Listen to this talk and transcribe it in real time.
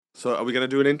So are we going to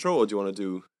do an intro or do you want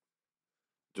to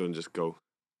just go?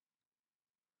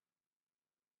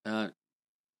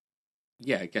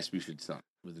 Yeah, I guess we should start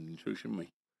with an intro, shouldn't we?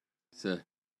 So,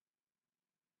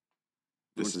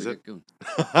 This is it.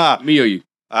 Me or you?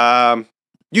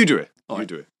 You do it. All you right.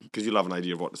 do it. Because you'll have an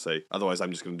idea of what to say. Otherwise, I'm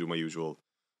just going to do my usual.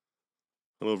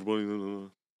 Hello,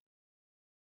 everybody.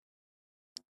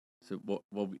 So what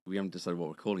we haven't decided what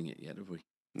we're calling it yet, have we?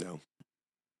 No.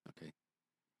 Okay.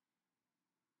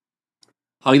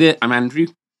 Hi there, I'm Andrew.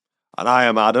 And I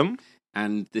am Adam.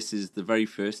 And this is the very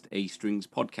first A Strings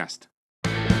podcast.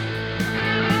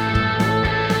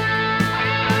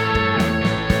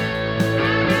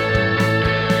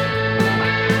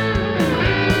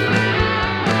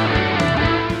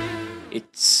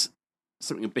 It's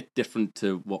something a bit different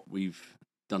to what we've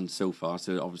done so far.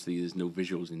 So obviously there's no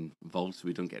visuals involved, so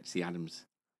we don't get to see Adam's.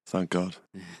 Thank God.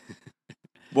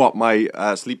 What, my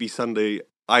Sleepy Sunday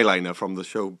eyeliner from the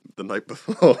show the night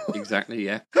before? Exactly,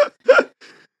 yeah.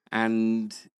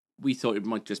 And we thought it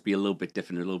might just be a little bit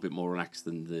different, a little bit more relaxed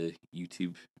than the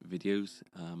YouTube videos.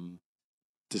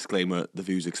 Disclaimer, the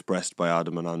views expressed by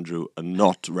Adam and Andrew are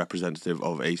not representative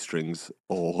of A Strings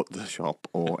or the shop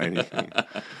or anything.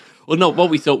 Well, no, what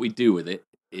we thought we'd do with it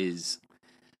is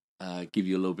give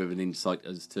you a little bit of an insight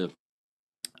as to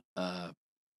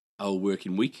our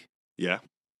working week. Yeah.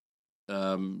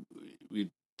 We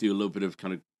do a little bit of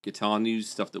kind of guitar news,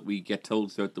 stuff that we get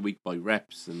told throughout the week by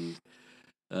reps, and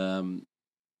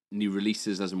new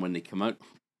releases as and when they come out.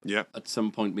 Yeah. At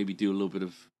some point, maybe do a little bit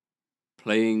of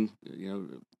playing,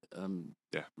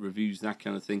 reviews, that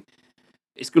kind of thing.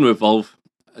 It's going to evolve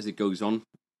as it goes on,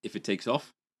 if it takes off.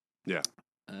 Yeah.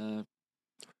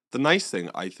 The nice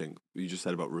thing, I think, you just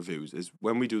said about reviews, is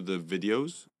when we do the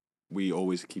videos, we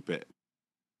always keep it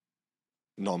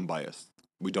non-biased.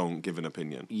 We don't give an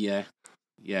opinion. Yeah.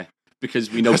 Because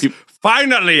we know people...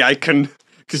 Finally, I can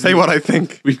say what I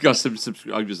think. We've got some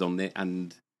subscribers on there,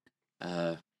 and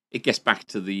it gets back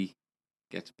to the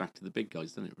big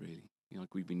guys, doesn't it, really? You know,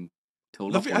 like we've been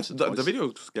told The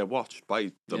videos get watched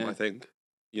by them, Yeah. I think.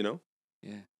 You know?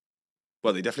 Yeah.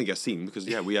 Well, they definitely get seen because,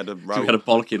 we had a row. So we had a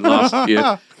bollocking last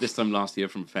year. This time last year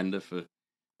from Fender for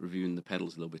reviewing the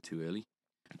pedals a little bit too early.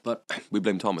 But we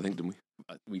blamed Tom, I think, didn't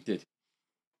we? we did.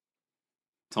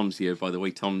 Tom's here, by the way.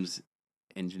 Tom's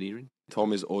engineering.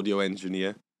 Tom is audio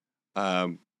engineer.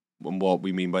 And what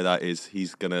we mean by that is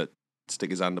he's going to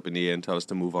stick his hand up in the air and tell us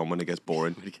to move on when it gets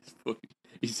boring.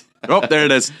 Oh, there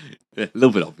it is. A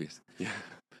little bit obvious. Yeah.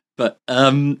 But,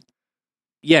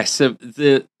 so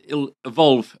it'll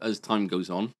evolve as time goes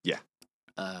on. Yeah.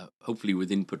 Hopefully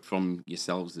with input from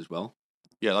yourselves as well.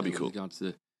 Yeah, that'd be cool. With regards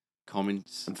to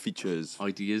comments. And features.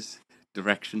 Ideas.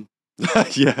 Direction.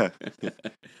 Yeah.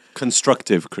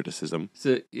 Constructive criticism.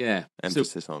 So, yeah.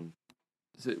 Emphasis on.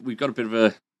 So we've got a bit of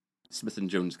a Smith &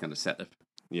 Jones kind of setup.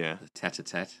 Yeah. A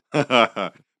tete-a-tete.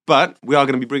 But we are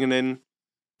going to be bringing in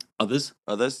Others,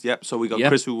 yep. So we got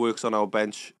Chris, who works on our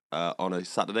bench on a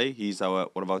Saturday. He's one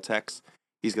of our techs.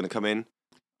 He's going to come in.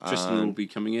 Tristan will be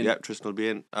coming in. Yeah, Tristan will be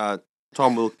in.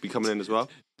 Tom will be coming in as well.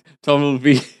 Tom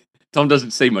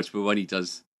doesn't say much, but when he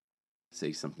does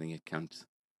say something, it counts.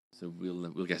 So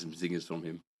we'll get some singers from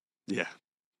him. Yeah.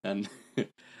 And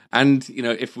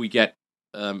if we get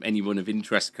anyone of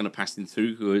interest kind of passing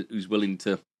through who's willing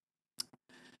to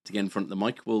get in front of the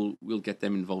mic, we'll get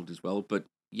them involved as well. But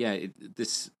yeah,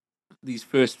 these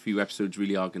first few episodes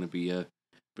really are going to be a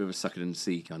bit of a suck it and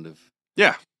see kind of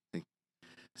thing. Definitely.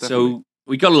 So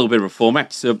we got a little bit of a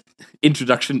format. So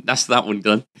introduction, that's that one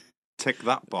done. Tick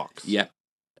that box. Yeah.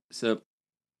 So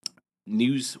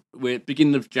news, we're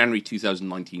beginning of January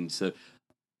 2019. So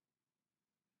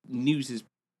news is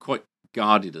quite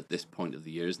guarded at this point of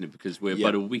the year, isn't it? Because we're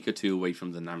about a week or two away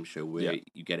from the NAMM show where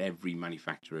you get every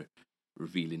manufacturer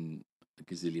revealing a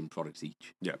gazillion products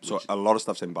each. Yeah, so a lot of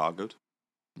stuff's embargoed.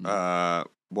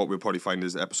 What we'll probably find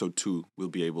is episode 2 we'll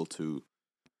be able to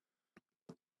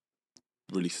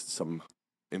release some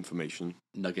information,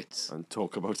 nuggets, and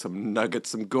talk about some nuggets,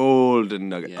 some golden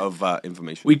nugget of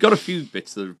information. We've got a few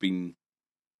bits that have been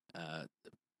kind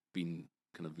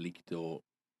of leaked or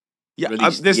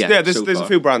released. There's a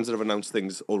few brands that have announced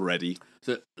things already.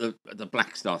 So the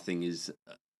Black Star thing is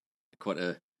quite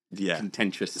a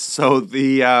contentious. So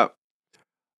the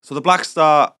Black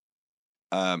Star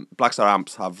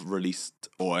amps have released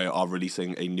or are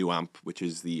releasing a new amp, which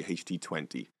is the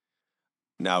HT20.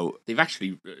 Now they've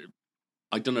actually,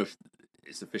 I don't know if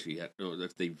it's official yet or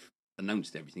if they've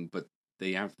announced everything, but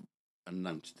they have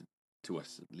announced to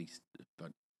us at least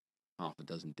about half a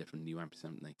dozen different new amps,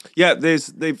 haven't they? Yeah,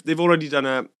 they've already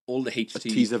done all the a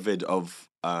teaser vid of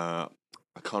I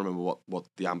can't remember what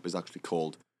the amp is actually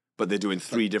called, but they're doing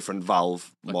 3 different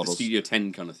valve like models. the Studio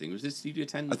 10 kind of thing. Was it Studio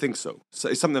 10? I think so. So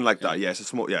it's something like that. Yeah,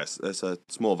 it's a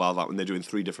small valve amp, and they're doing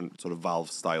 3 different sort of valve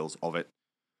styles of it.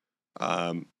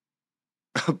 But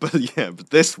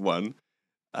this one,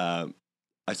 I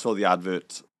saw the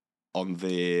advert on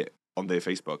their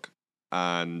Facebook,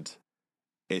 and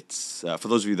it's for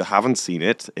those of you that haven't seen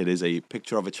it. It is a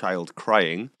picture of a child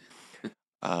crying,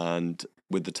 and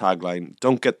with the tagline,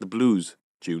 "Don't get the blues,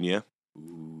 Junior."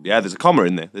 Ooh. Yeah, there's a comma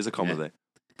in there. There's a comma there,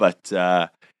 but the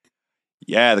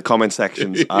comment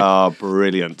sections are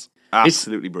brilliant.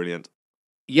 Absolutely brilliant.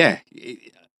 Yeah,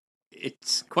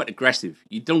 it's quite aggressive.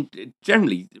 You don't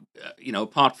generally,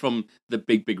 apart from the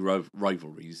big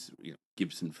rivalries,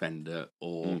 Gibson, Fender,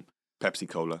 or Pepsi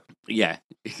Cola. Yeah,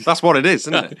 that's what it is,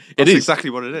 isn't it? That's exactly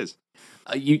what it is.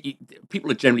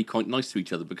 People are generally quite nice to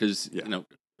each other because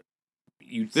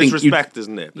there's respect,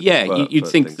 isn't it? You'd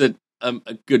think that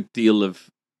a good deal of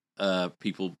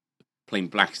people playing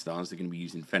Black Stars are going to be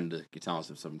using Fender guitars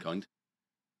of some kind.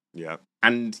 Yeah,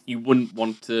 and you wouldn't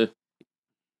want to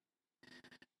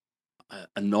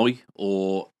annoy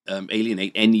or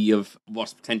alienate any of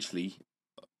what's potentially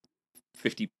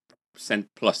 50%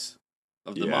 plus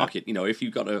of the market. If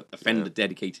you've got a Fender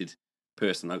dedicated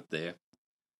person out there,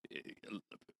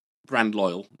 brand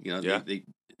loyal, they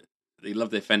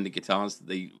love their Fender guitars.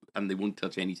 They won't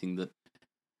touch anything that.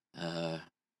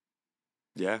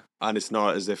 And it's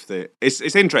not as if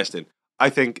it's interesting. I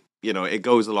think it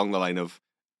goes along the line of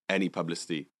any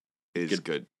publicity is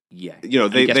good. Yeah,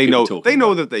 they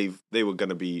know that they were going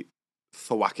to be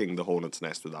thwacking the hornet's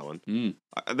nest with that one.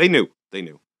 They knew,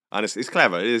 and it's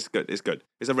clever. It is good. It's good.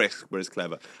 It's a risk, but it's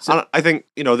clever. So, and I think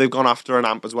they've gone after an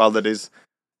amp as well that is,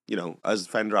 as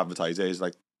Fender advertiser is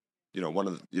like, one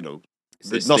of the,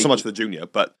 not so much the Junior,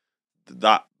 but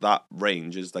that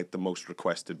range is like the most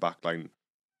requested backline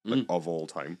of all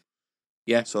time.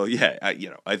 Yeah. So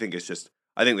I think it's just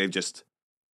they've just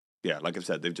like I've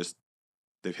said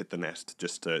they've hit the nest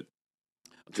just to.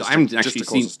 I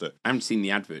haven't seen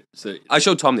the advert. So I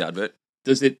showed Tom the advert.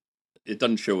 Does it? It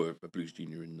doesn't show a Blues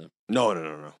Junior in the. No.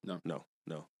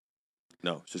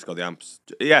 It's just got the amps.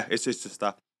 Yeah, it's just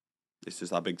that. It's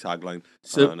just that big tagline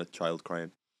and a child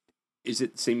crying. Is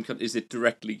it the same? Is it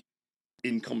directly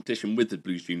in competition with the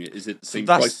Blues Junior? Is it the same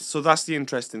price? So that's the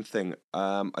interesting thing.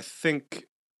 I think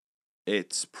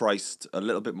it's priced a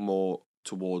little bit more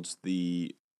towards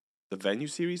the Venue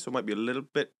series, so it might be a little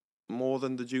bit more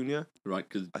than the Junior. Right,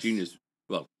 because Junior's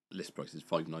list price is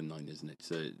 $599, isn't it?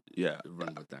 So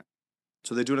run with that.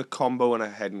 So they're doing a combo and a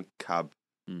head and cab,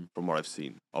 from what I've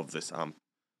seen of this amp.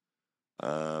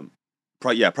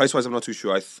 Price wise, I'm not too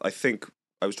sure. I think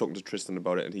I was talking to Tristan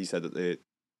about it, and he said that they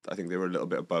were a little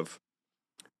bit above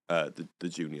the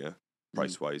Junior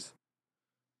price wise.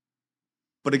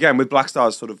 But again, with Black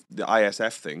Star's sort of the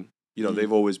ISF thing,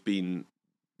 they've always been,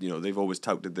 they've always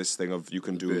touted this thing of you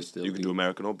can do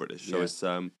American or British. So it's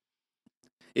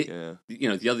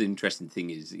the other interesting thing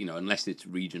is, unless it's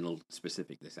regional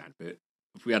specific, this advert.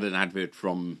 If we had an advert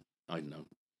from, I don't know,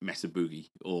 Mesa Boogie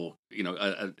or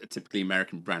a typically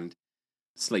American brand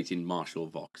slating Marshall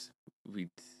Vox, we'd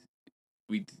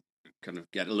kind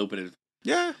of get a little bit of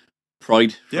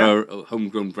pride for our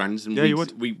homegrown brands, and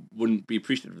we wouldn't be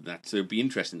appreciative of that. So it'd be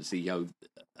interesting to see how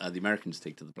the Americans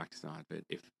take to the Black Star advert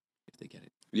if they get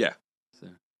it. Yeah. So.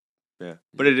 Yeah,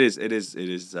 but it is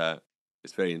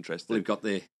it's very interesting. Well, they've got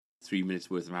their 3 minutes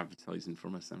worth of advertising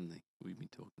from us, haven't they? We've been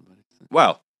talking about it. So.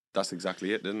 Well, that's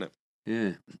exactly it, isn't it?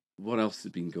 Yeah. What else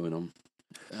has been going on?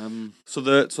 So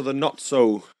the not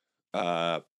so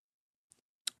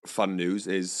fun news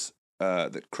is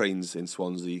that Cranes in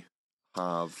Swansea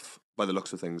have, by the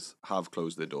looks of things, have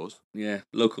closed their doors. Yeah,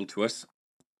 local to us.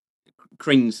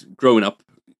 Cranes growing up.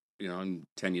 I'm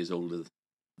 10 years older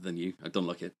than you. I don't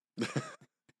like it.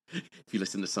 If you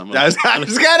listen to some, I was gonna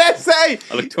say.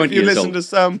 I look 20 if you years listen old. to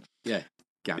some,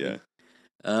 Gavin.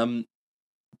 Yeah.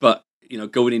 But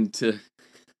going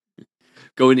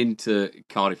into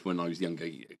Cardiff when I was younger,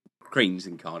 Cranes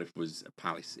in Cardiff was a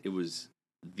palace. It was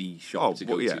the shop to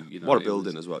go to. What a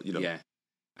building as well. Yeah,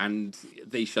 and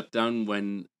they shut down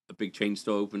when a big chain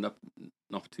store opened up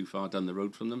not too far down the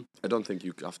road from them. I don't think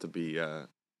you have to be.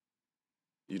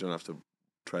 You don't have to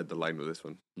tread the line with this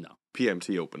one. No.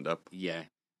 PMT opened up. Yeah.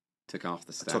 Took half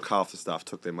the staff.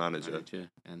 Took their manager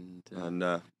and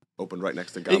opened right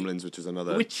next to Gamlin's, which is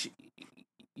another. Which,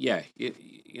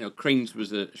 Cranes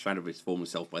was a shadow of its former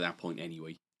self by that point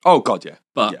anyway. Oh God, yeah.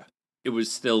 But it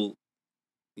was still,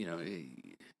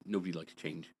 nobody likes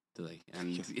change, do they?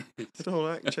 And they don't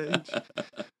like change.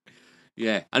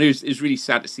 Yeah, and it was really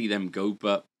sad to see them go,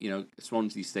 but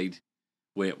Swansea stayed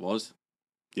where it was.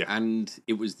 Yeah, and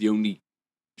it was the only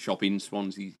shop in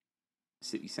Swansea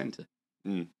city centre.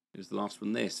 Mm. It was the last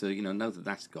one there. So now that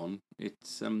that's gone,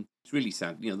 it's really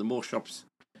sad. The more shops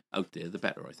out there, the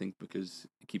better, I think, because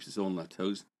it keeps us all on our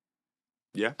toes.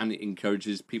 Yeah, and it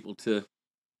encourages people to,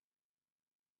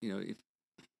 if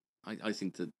I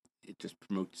think that it just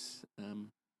promotes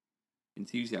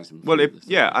enthusiasm. well, For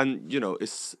and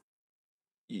it's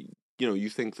you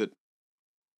think that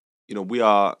we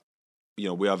are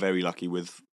very lucky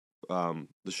with the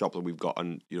shop that we've got,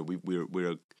 and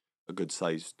we're a good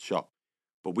sized shop,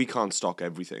 but we can't stock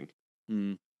everything.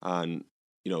 And I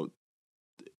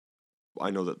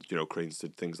know that Cranes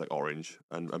did things like Orange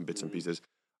and bits and pieces,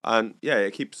 and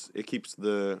it keeps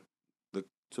the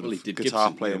sort of guitar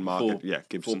Gibson, playing market. Before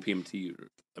Gibson PMT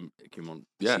came on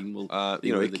the Yeah, scene.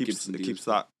 it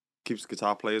keeps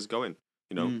guitar players going.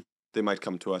 They might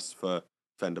come to us for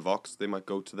Fender Vox. They might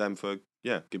go to them for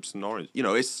Gibson Orange.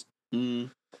 It's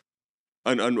and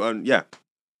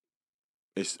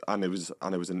it was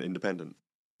an independent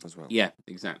as well. Yeah,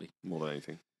 exactly. More than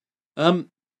anything.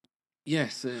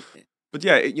 Yes. But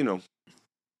it'll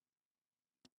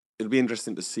be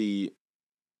interesting to see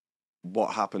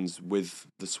what happens with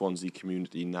the Swansea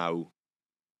community now,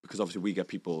 because obviously we get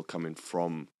people coming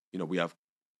from, we have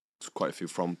quite a few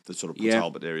from the sort of Port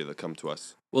Talbot area that come to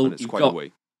us. Well, and it's quite a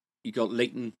way. You got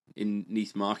Leighton in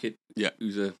Neath Market. Yeah,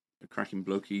 who's a cracking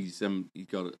bloke. He's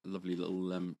got a lovely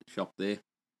little shop there.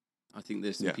 I think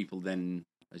there's some people then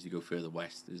as you go further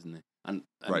west, isn't there? And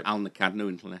right. Alan Acadno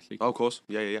in Llanelli. Oh, of course.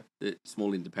 Yeah. The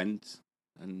small independents.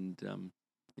 And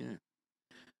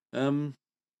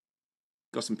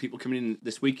got some people coming in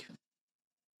this week.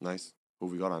 Nice. Who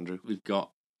have we got, Andrew? We've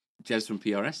got Jez from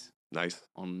PRS. Nice.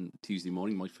 On Tuesday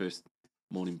morning, my first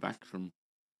morning back from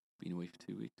being away for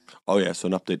 2 weeks. Oh yeah, so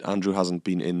an update. Andrew hasn't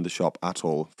been in the shop at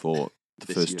all for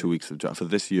the first 2 weeks for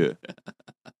this year.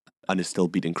 And is still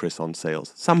beating Chris on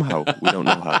sales. Somehow. We don't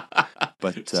know how.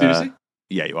 But seriously?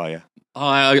 Yeah, you are, yeah. Oh,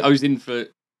 I was in for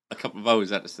a couple of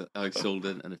hours I sold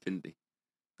an Affinity.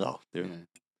 Oh, yeah.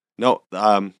 No,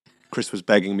 Chris was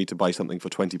begging me to buy something for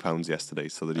 £20 yesterday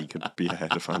so that he could be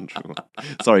ahead of Andrew.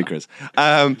 Sorry, Chris.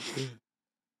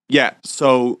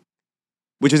 So,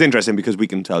 which is interesting because we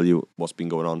can tell you what's been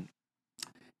going on.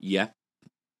 Yeah.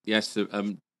 So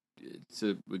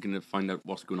we're going to find out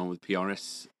what's going on with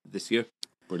PRS this year.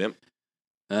 Brilliant.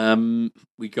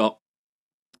 We got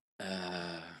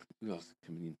who else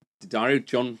coming in? Didario,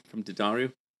 John from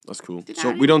Didario. That's cool.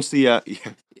 So we don't see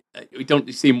we don't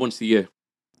see him once a year.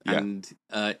 Yeah. And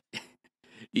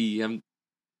he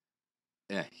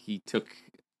took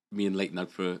me and Leighton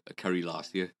out for a curry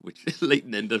last year, which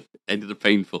Leighton ended up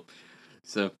paying for.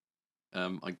 So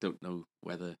I don't know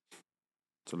whether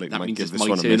that means it's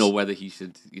my turn or whether he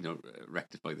should,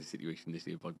 rectify the situation this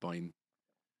year by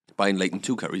buying Leighton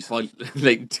 2 curries. Buy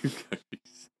Leighton 2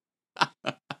 curries.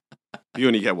 You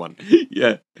only get one.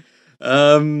 Yeah.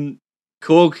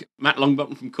 Korg, Matt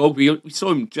Longbottom from Korg. We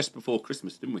saw him just before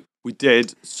Christmas, didn't we? We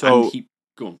did. So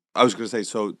go on. I was going to say,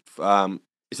 so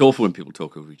it's awful when people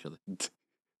talk over each other. I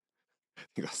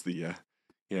think that's the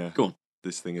Go on.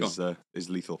 This thing is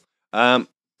lethal. For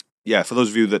those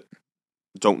of you that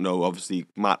don't know, obviously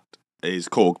Matt is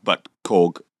Korg, but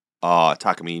Korg are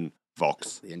Takamine,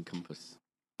 Vox, the Encompass.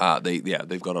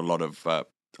 They've got a lot of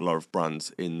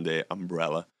brands in their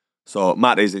umbrella. So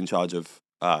Matt is in charge of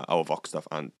our Vox stuff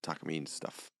and Takamine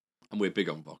stuff. And we're big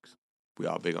on Vox. We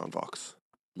are big on Vox.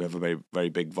 We have a very, very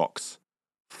big Vox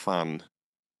fan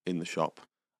in the shop.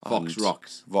 Vox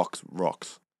rocks. Vox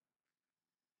rocks.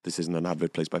 This isn't an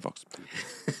advert placed by Vox.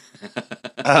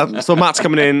 So Matt's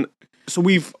coming in. So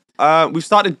we've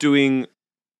started doing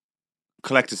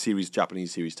collector series,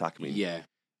 Japanese series Takamine. Yeah.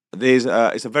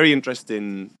 It's a very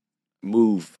interesting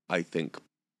move, I think,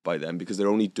 by them, because they're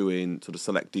only doing sort of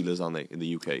select dealers, aren't they, in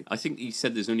the UK? I think he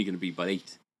said there's only going to be about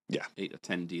 8. Yeah. 8 or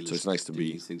 10 dealers. So it's nice to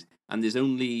be these things. And there's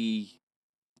only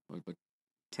about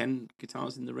 10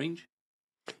 guitars in the range.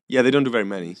 Yeah, they don't do very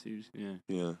many. Yeah.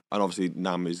 And obviously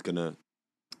Nam is gonna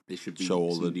show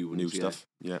all the new stuff.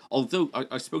 Yeah. Although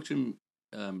I spoke to him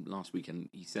last week and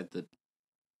he said that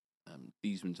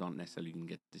these ones aren't necessarily going to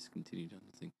get discontinued.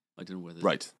 I don't know whether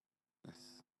that's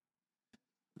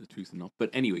the truth or not. But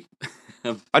anyway,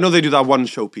 I know they do that one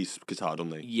showpiece guitar, don't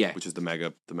they? Yeah. Which is the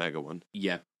mega one.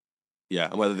 Yeah. Yeah,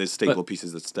 and whether there's staple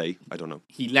pieces that stay, I don't know.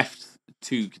 He left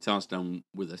 2 guitars down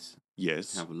with us.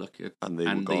 Yes. Have a look at, and they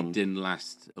didn't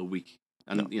last a week.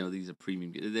 And these are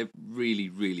premium. They're really,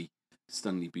 really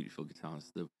stunningly beautiful guitars.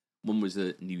 The one was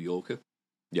a New Yorker.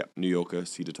 Yeah, New Yorker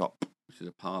cedar top, which is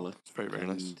a parlor. It's very, very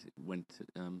nice. And went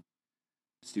to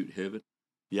Stuart Herbert.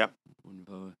 Yeah, one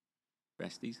of our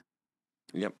besties.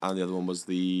 Yep, and the other one was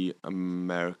the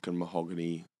American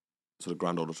mahogany sort of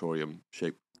grand auditorium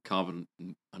shape. Carbon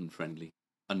unfriendly,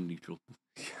 unneutral.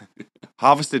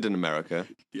 Harvested in America,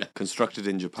 Yeah. constructed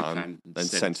in Japan then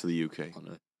sent to the UK.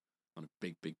 On a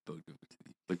big boat.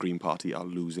 The Green Party are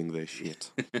losing their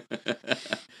shit.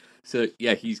 So,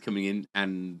 yeah, he's coming in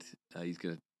and he's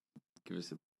going to give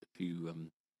us a few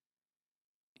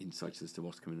insights as to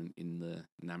what's coming in the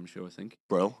NAMM show, I think.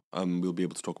 Brill. We'll be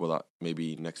able to talk about that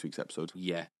maybe next week's episode.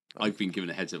 Yeah. I've been given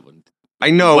a heads up one.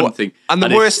 I know. One thing. And the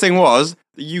worst thing was,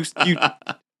 you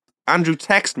Andrew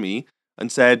texted me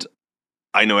and said,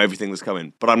 I know everything that's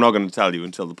coming, but I'm not going to tell you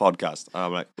until the podcast. And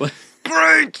I'm like,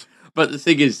 great! But the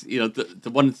thing is, the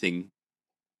one thing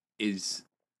is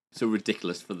so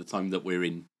ridiculous for the time that we're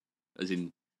in, as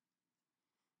in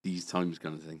these times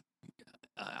kind of thing.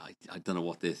 I don't know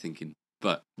what they're thinking,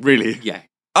 but... Really? Yeah.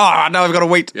 Now I've got to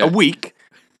wait a week.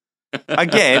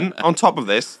 Again, on top of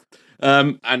this.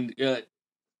 And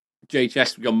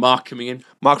JHS, we got Mark coming in.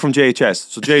 Mark from JHS.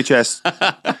 So JHS,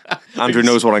 Andrew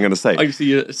knows what I'm going to say. I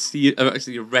see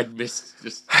a red mist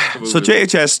just. So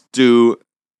JHS do,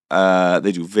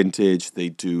 they do vintage. They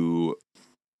do,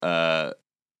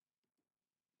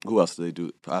 who else do they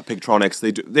do? Pigtronics.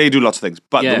 They do lots of things.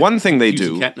 But the one thing they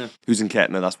do, Hughes and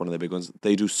Kettner, that's one of their big ones.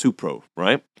 They do Supro,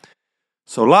 right?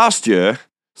 So last year,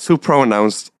 Supro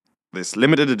announced this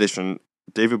limited edition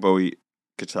David Bowie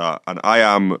guitar, and I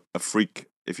am a freak.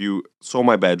 If you saw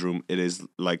my bedroom, it is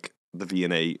like the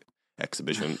V&A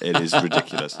exhibition. It is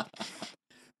ridiculous.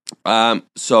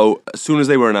 So as soon as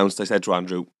they were announced, I said to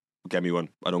Andrew, get me one.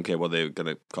 I don't care what they're going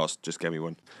to cost, just get me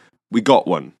one. We got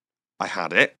one. I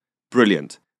had it.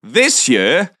 Brilliant. This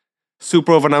year,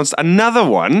 Supro have announced another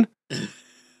one.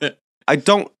 I've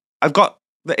got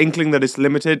the inkling that it's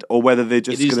limited, or whether they're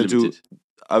just going to do...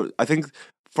 I think,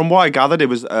 from what I gathered, it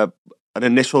was an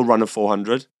initial run of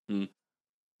 400.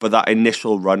 But that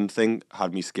initial run thing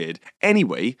had me scared.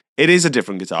 Anyway, it is a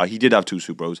different guitar. He did have two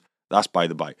Supros. That's by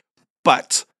the by.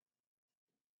 But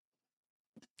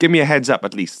give me a heads up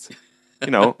at least.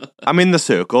 I'm in the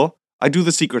circle. I do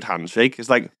the secret handshake. It's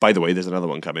like, by the way, there's another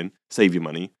one coming. Save your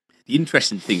money. The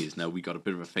interesting thing is now we got a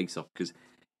bit of a face-off because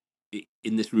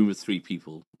in this room of three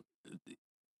people,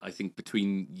 I think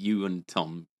between you and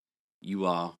Tom,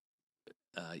 you're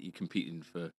competing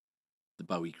for the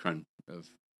Bowie crown of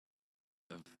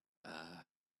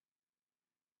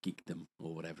geekdom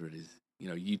or whatever it is.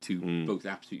 You two both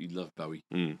absolutely love Bowie.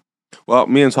 Well,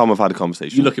 me and Tom have had a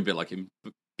conversation. You look a bit like him,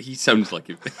 but he sounds like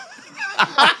him.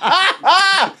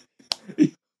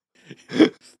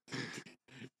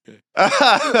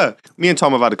 Me and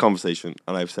Tom have had a conversation,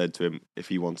 and I've said to him, if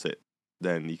he wants it,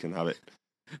 then he can have it.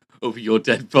 Over your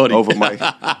dead body. Over my...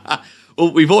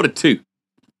 Well, we've ordered two.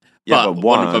 Yeah, but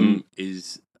one of them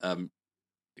is kind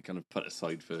of put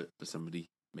aside for somebody,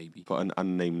 maybe. For an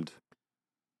unnamed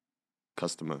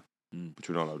customer, which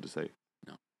we're not allowed to say.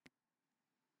 No.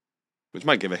 Which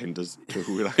might give a hint as to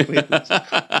who it actually is.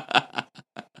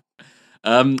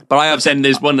 But I have said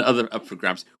there's one other up for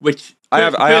grabs, which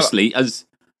personally, as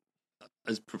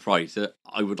proprietor,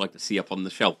 I would like to see up on the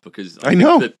shelf, because I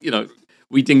know that,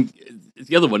 we think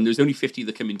the other one. There's only 50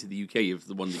 that come into the UK of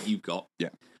the one that you've got. Yeah,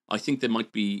 I think there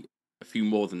might be a few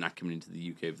more than that coming into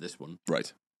the UK of this one.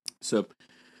 Right. So,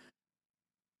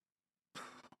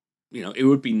 it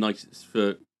would be nice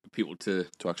for people to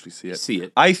actually see it. See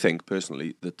it. I think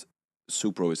personally that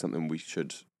Supro is something we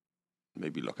should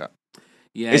maybe look at.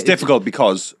 Yeah, it's difficult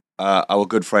because our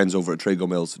good friends over at Trago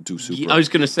Mills do Supro. I was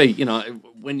going to say,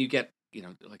 when you get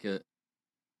like a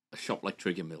shop like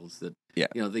Trigger Mills that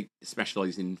they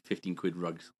specialize in 15 quid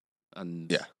rugs,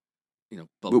 and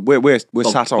we're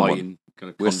sat on one.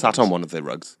 We're sat on one of their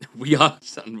rugs. We are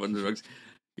sat on one of the rugs.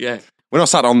 Yeah, we're not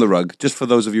sat on the rug. Just for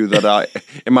those of you that are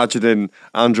imagining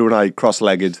Andrew and I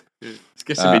cross-legged. Let's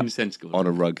get some incense going on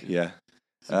a rug. Yeah,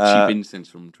 some cheap incense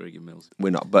from Traeger Mills.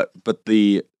 We're not, but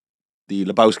the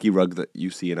Lebowski rug that you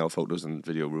see in our photos and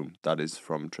video room, that is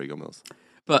from Traeger Mills.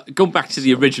 But going back to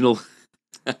the original,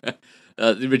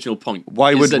 the original point.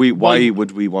 Why would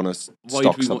we want to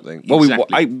stock something? Well,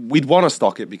 exactly. we'd want to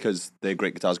stock it because they're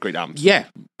great guitars, great amps. Yeah,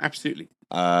 absolutely.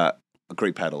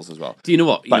 Great pedals as well. Do you know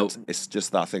what? It's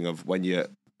just that thing of when you're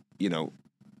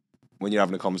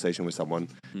having a conversation with someone,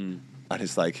 and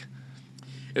it's like,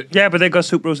 yeah, but they've got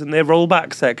Supros in their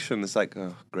rollback section. It's like,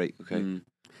 oh, great, okay.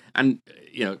 And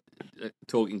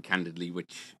talking candidly,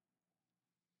 which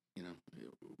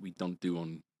we don't do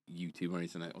on YouTube or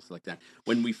anything else like that.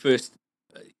 When we first,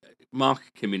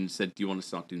 Mark came in and said, "Do you want to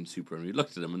start doing Supro?" And we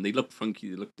looked at them, and they looked funky,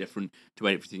 they looked different to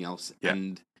everything else,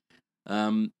 and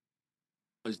I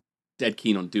was dead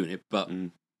keen on doing it, but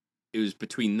it was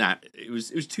between that. It was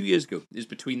 2 years ago. It was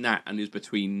between that and it was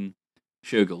between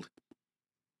Shergold.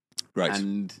 Right.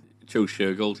 And chose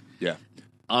Shergold. Yeah.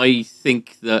 I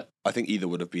think either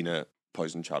would have been a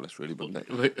poison chalice, really, wouldn't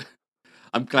it?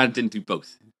 I'm glad I didn't do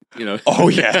both. Oh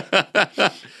yeah.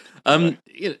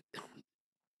 Right.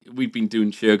 We've been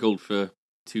doing Shergold for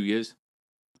 2 years,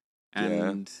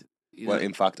 and well,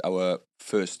 in fact, our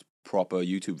first proper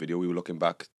YouTube video, we were looking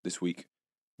back this week,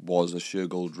 was a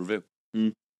Shergold review.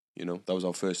 That was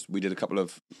our first. We did a couple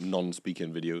of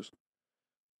non-speaking videos,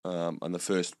 and the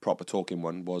first proper talking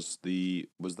one was the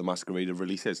Masquerade of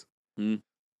Releases.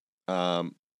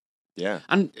 Yeah,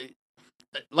 and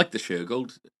like the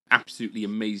Shergold, absolutely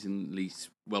amazingly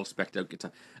well specced out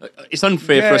guitar. It's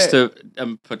unfair for us to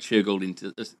put Shergold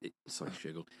into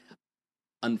Shergold.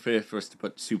 Unfair for us to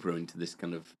put Supro into this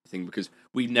kind of thing because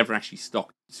we've never actually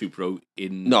stocked Supro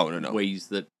in ways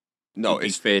that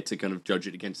it's fair to kind of judge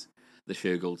it against the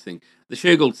Shergold thing. The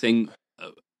Shergold thing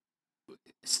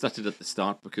stuttered at the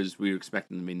start because we were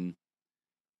expecting them in,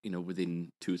 within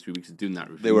 2 or 3 weeks of doing that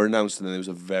review. They were announced and then there was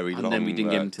a very long and then we didn't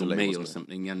get them until delay, May or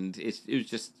something, and it was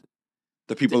just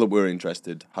the people that were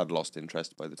interested had lost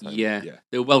interest by the time. Yeah.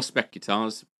 They were well spec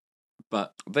guitars,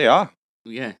 but they are.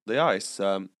 Yeah, they are. It's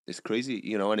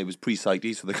crazy, and it was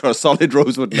pre-sighty, so they got a solid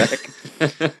rosewood neck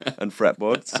and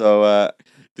fretboard. So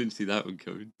didn't see that one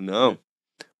coming. No,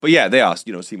 but yeah, they are.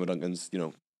 Seymour Duncan's,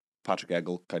 Patrick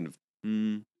Eggle kind of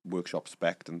workshop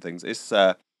spec and things. It's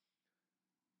well,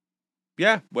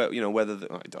 whether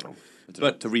I don't know.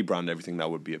 But to rebrand everything now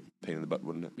would be a pain in the butt,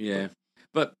 wouldn't it? Yeah,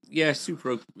 but yeah,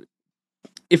 Supro.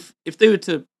 If they were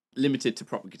to limit it to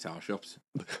proper guitar shops.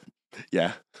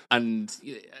 Yeah, and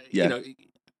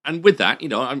and with that,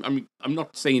 I'm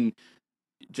not saying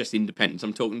just independents.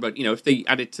 I'm talking about if they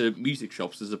add it to music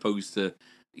shops as opposed to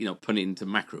putting it into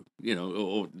macro,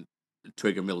 or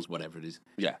Trigger Mills, whatever it is.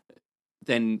 Yeah,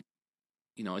 then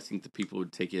I think that people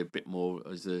would take it a bit more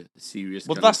as a serious.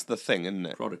 Well, that's the thing, isn't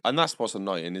it? Product. And that's what's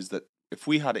annoying is that if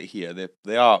we had it here,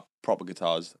 they are proper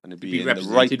guitars, and it'd be in the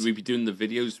right. We'd be doing the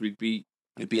videos. It'd be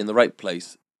in the right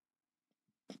place.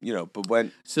 But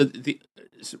when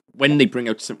when they bring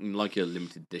out something like a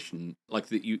limited edition, like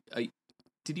that,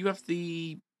 did you have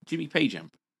the Jimmy Page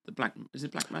amp, the black? Is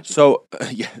it Black Magic? So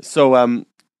so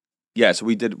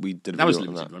we did. That was a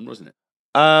limited one, wasn't it?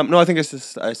 No, I think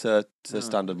it's a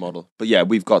standard model. But yeah,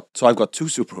 I've got 2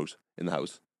 Supros in the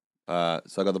house.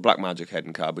 So I got the Black Magic head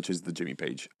and cab, which is the Jimmy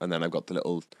Page, and then I've got the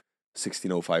little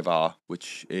 1605R,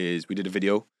 which is we did a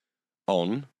video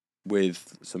on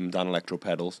with some Dan Electro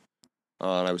pedals.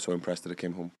 And I was so impressed that it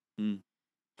came home. And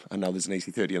now there's an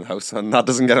AC30 in the house, and that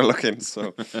doesn't get a look in.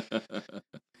 So,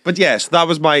 but yeah, so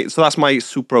that's my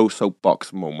Supro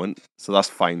soapbox moment. So that's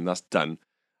fine. That's done.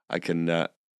 I can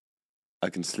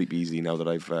sleep easy now that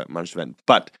I've managed to vent.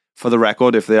 But for the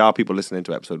record, if there are people listening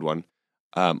to episode 1,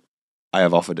 I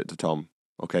have offered it to Tom.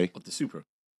 Okay. What, the Supro?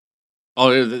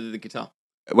 Oh, the guitar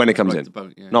when it comes in.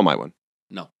 Boat, yeah. Not my one.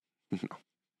 No.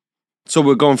 So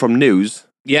we're going from news.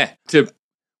 Yeah. To.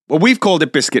 Well, we've called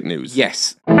it Biscuit News.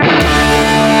 Yes. Biscuit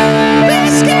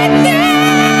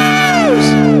News!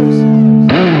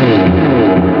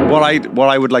 What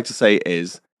I would like to say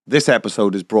is this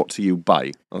episode is brought to you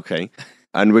by, okay?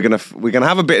 And we're gonna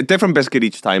have a bit different biscuit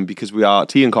each time because we are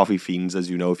tea and coffee fiends, as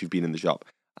you know, if you've been in the shop.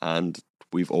 And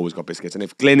we've always got biscuits. And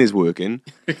if Glyn is working,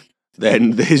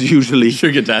 then there's usually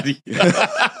Sugar Daddy.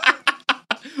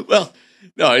 Well,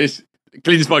 no,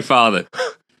 Glyn's my father.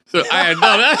 So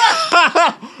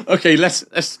okay, let's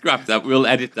scrap that. We'll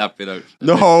edit that bit out.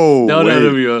 No,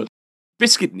 we won't.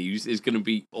 Biscuit News is going to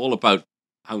be all about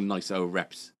how nice our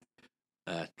reps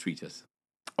treat us.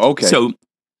 Okay. So,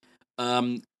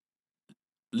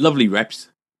 lovely reps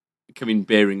come in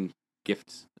bearing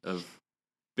gifts of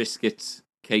biscuits,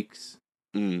 cakes,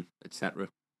 etc.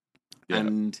 Yeah.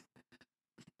 And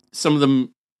some of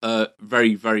them are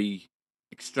very, very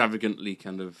extravagantly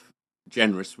kind of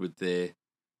generous with their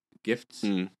gifts.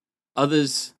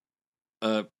 Others,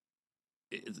 the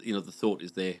thought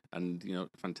is there and,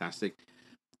 fantastic.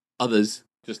 Others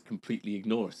just completely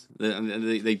ignore us.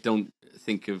 They don't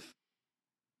think of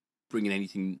bringing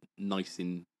anything nice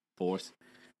in for us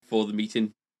for the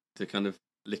meeting to kind of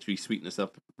literally sweeten us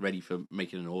up, ready for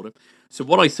making an order. So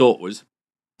what I thought was,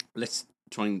 let's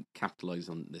try and capitalize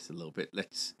on this a little bit.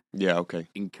 Let's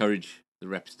encourage the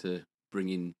reps to bring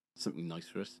in something nice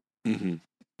for us. Mm-hmm.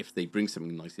 If they bring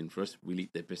something nice in for us, we'll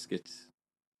eat their biscuits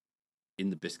in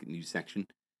the Biscuit News section.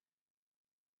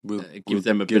 We'll give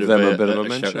them a bit of a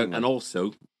mention, shout out, and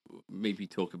also maybe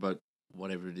talk about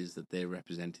whatever it is that they're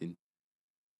representing.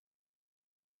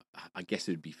 I guess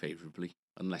it would be favourably,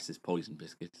 unless it's poison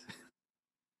biscuits.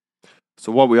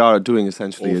 So what we are doing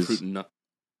essentially or fruit and nut.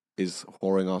 is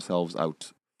whoring ourselves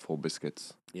out for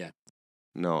biscuits. Yeah.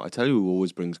 No, I tell you who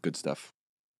always brings good stuff.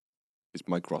 It's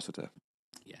Mike Rossiter.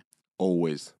 Yeah.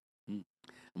 Always. And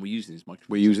we're using his microphone.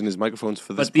 We're using his microphones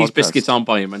for this But these podcast. biscuits aren't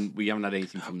by him, and we haven't had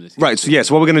anything from this. Right, so yeah,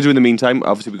 so what we're going to do in the meantime,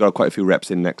 obviously we've got quite a few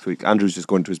reps in next week. Andrew's just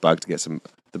going to his bag to get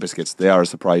the biscuits. They are a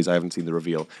surprise. I haven't seen the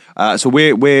reveal. So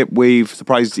we've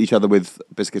surprised each other with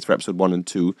biscuits for episode 1 and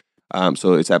 2.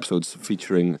 So it's episodes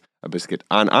featuring a biscuit.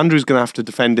 And Andrew's going to have to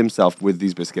defend himself with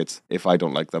these biscuits if I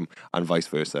don't like them, and vice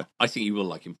versa. I think you will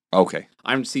like him. Okay.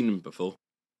 I haven't seen them before.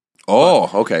 Oh,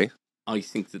 okay. I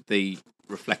think that they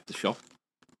reflect the shop.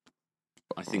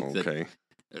 I think that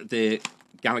they're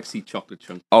Galaxy chocolate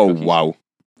chunk. Oh, cookies. wow.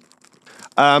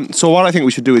 So what I think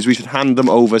we should do is we should hand them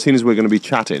over, seeing as we're going to be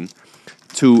chatting,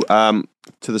 to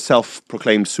the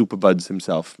self-proclaimed superbuds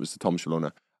himself, Mr. Tom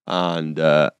Shalona,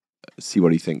 and see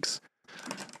what he thinks.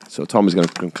 So Tom is going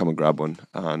to come and grab one,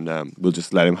 and we'll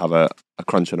just let him have a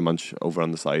crunch and a munch over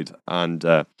on the side. And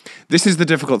this is the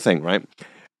difficult thing, right?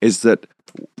 Is that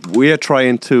we are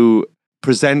trying to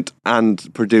present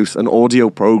and produce an audio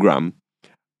program,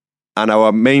 and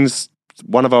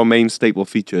one of our main staple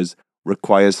features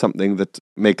requires something that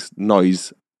makes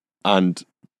noise and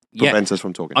prevents us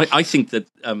from talking. I think that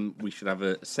we should have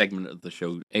a segment of the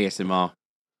show ASMR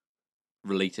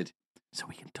related, so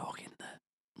we can talk in the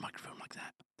microphone like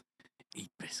that. Eat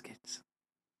biscuits,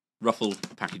 ruffle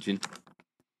packaging,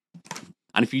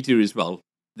 and if you do as well,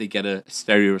 they get a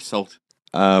stereo assault.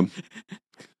 I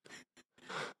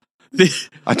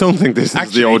don't think this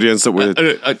is the audience that we're.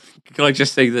 Can I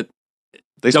just say that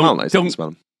they smell nice?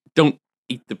 Don't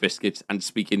eat the biscuits and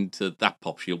speak into that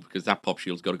pop shield, because that pop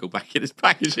shield's got to go back in its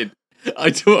packaging. I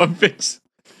don't want bits.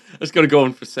 It's got to go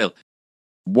on for sale.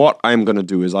 What I'm going to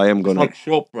do is I am going to like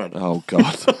shortbread. Oh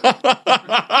God.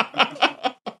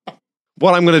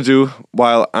 What I'm going to do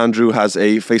while Andrew has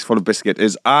a face full of biscuit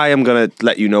is I am going to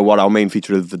let you know what our main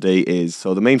feature of the day is.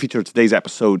 So the main feature of today's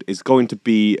episode is going to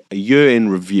be a year in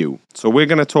review. So we're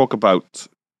going to talk about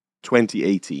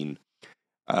 2018,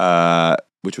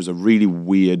 which was a really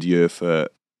weird year for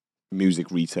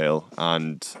music retail,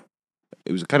 and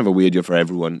it was kind of a weird year for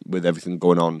everyone with everything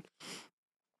going on,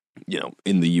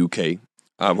 in the UK.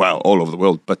 Well, all over the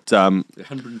world, but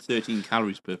 113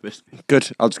 calories per biscuit.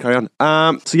 Good. I'll just carry on.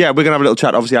 So yeah, we're gonna have a little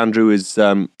chat. Obviously, Andrew is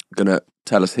gonna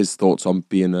tell us his thoughts on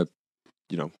being a,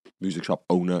 music shop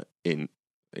owner in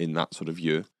that sort of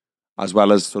year, as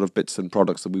well as sort of bits and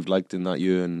products that we've liked in that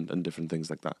year and different things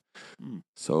like that.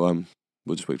 So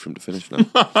we'll just wait for him to finish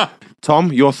now.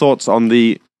 Tom, your thoughts on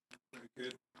the?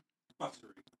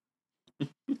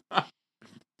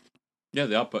 Yeah,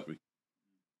 they are buttery.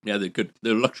 Yeah, they're good.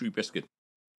 They're a luxury biscuit,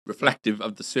 reflective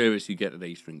of the service you get at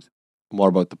A-Strings. What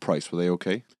about the price? Were they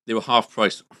okay? They were half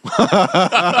price.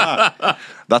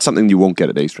 That's something you won't get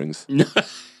at A-Strings.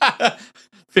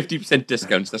 50%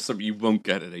 discounts. That's something you won't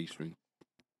get at A-String.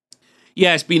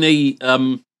 Yeah, it's been a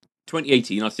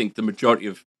 2018. I think the majority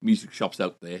of music shops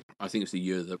out there, I think it's a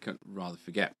year they'll rather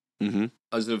forget. Mm-hmm.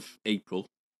 As of April,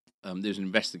 there's an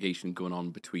investigation going on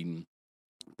between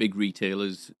big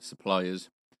retailers, suppliers,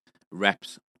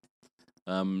 reps,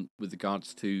 with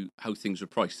regards to how things are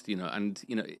priced, and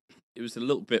it was a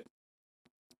little bit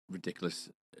ridiculous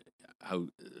how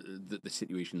the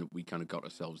situation that we kind of got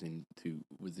ourselves into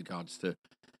with regards to,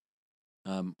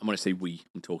 and when I say we,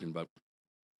 I'm talking about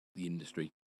the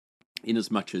industry, in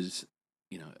as much as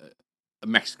a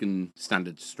Mexican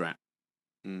standard Strat,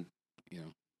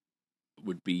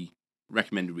 would be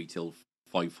recommended retail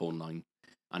 549.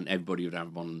 And everybody would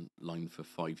have them online for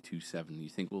 527. You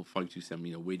think, well,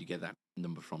 527. Where do you get that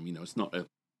number from? It's not a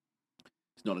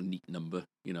neat number.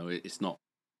 It's not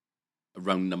a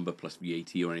round number plus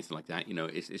VAT or anything like that.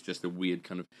 It's just a weird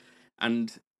kind of.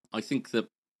 And I think that,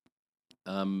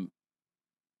 when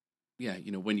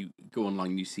you go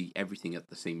online, you see everything at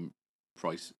the same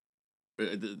price.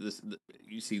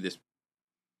 You see this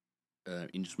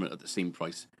instrument at the same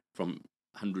price from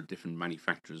 100 different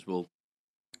manufacturers. Well,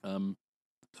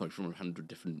 from 100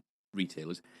 different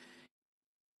retailers,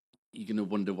 you're going to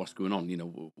wonder what's going on.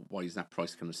 Why is that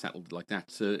price kind of settled like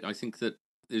that? So I think that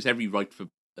there's every right for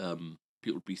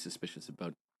people to be suspicious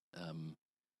about the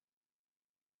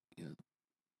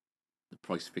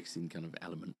price fixing kind of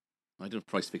element. I don't know if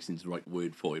price fixing is the right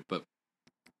word for it, but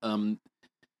it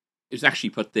was actually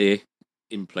put there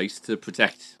in place to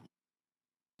protect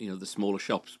the smaller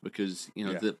shops, because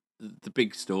the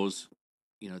big stores,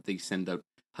 they send out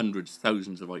hundreds,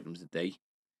 thousands of items a day,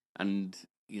 and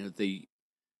they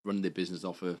run their business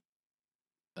off the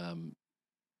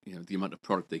amount of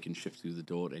product they can shift through the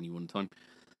door at any one time.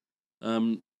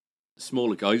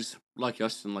 smaller guys like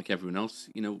us and like everyone else,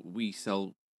 we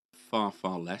sell far,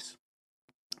 far less.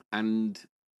 And,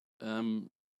 every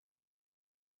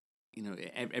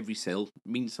sale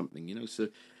means something. So,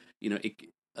 it,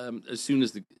 as soon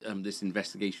as this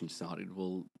investigation started,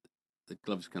 well, the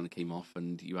gloves kind of came off,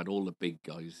 and you had all the big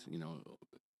guys,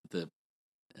 the,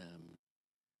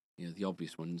 the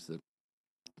obvious ones that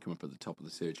come up at the top of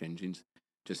the search engines,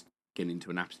 just getting into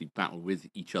an absolute battle with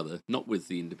each other, not with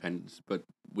the independents, but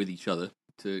with each other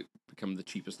to become the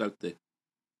cheapest out there.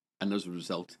 And as a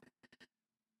result,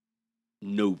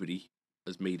 nobody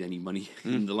has made any money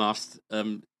in the last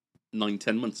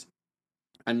 9-10 months.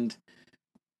 And,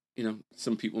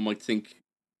 some people might think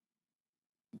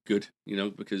good,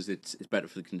 because it's better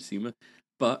for the consumer.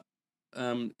 But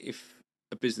if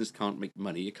a business can't make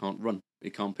money, it can't run.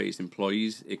 It can't pay its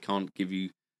employees. It can't give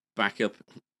you backup,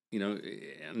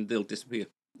 and they'll disappear.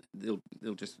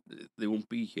 They won't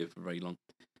be here for very long.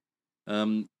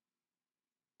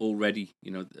 Already,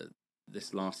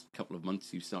 this last couple of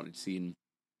months, you've started seeing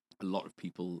a lot of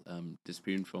people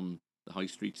disappearing from the high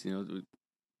streets. Talking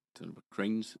about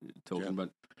cranes, talking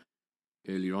about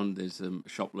earlier on. There's a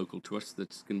shop local to us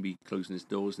that's going to be closing its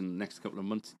doors in the next couple of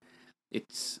months.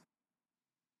 It's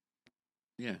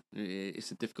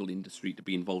a difficult industry to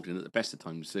be involved in at the best of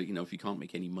times. So if you can't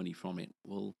make any money from it,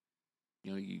 well,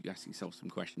 you ask yourself some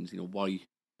questions. Why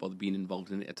bother being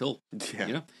involved in it at all?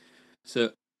 Yeah.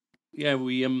 So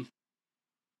we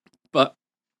but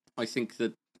I think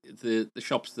that the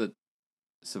shops that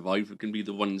survive are going to be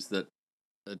the ones that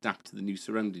adapt to the new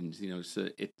surroundings. So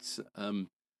it's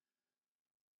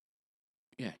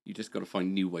you just got to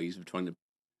find new ways of trying to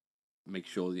make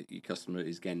sure that your customer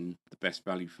is getting the best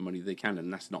value for money they can,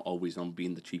 and that's not always on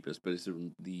being the cheapest, but it's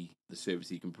the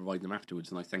service you can provide them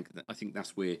afterwards. And I think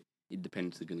that's where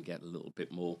independents are going to get a little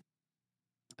bit more.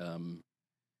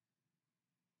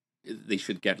 They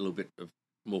should get a little bit of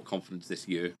more confidence this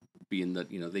year, being that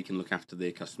they can look after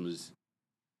their customers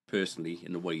personally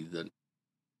in a way that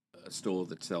a store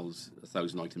that sells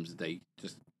 1,000 items a day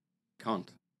just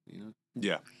can't.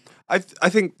 Yeah, I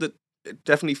think that it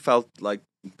definitely felt like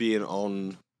being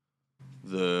on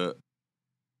the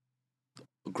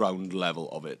ground level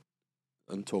of it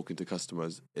and talking to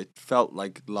customers. It felt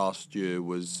like last year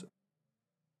we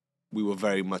were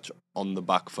very much on the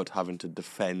back foot, having to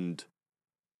defend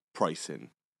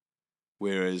pricing,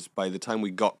 whereas by the time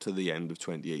we got to the end of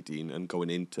 2018 and going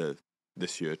into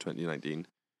this year 2019,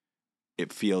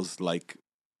 it feels like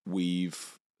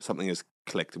something has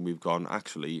clicked and we've gone,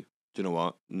 actually, do you know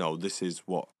what? No, this is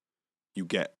what you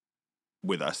get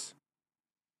with us.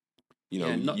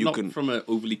 Not can from an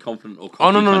overly confident or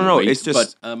oh no way, it's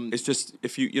just but, it's just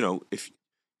if you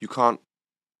can't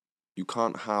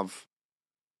have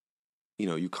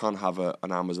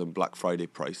an Amazon Black Friday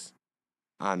price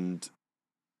and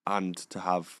to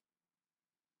have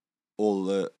all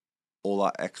that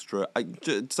extra.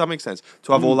 Does that make sense?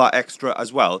 To have all that extra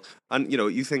as well, and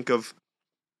you think of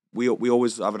we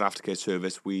always have an aftercare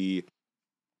service. We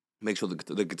make sure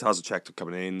the guitars are checked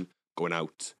coming in, going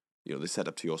out. They set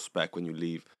up to your spec when you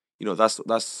leave. That's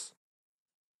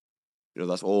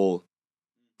all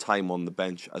time on the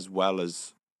bench, as well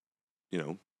as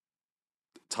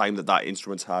time that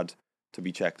instrument's had to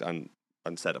be checked and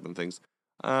set up and things.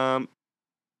 On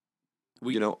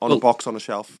a box on a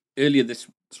shelf. Earlier this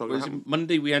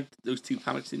Monday, we had those 2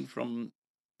 pallets in from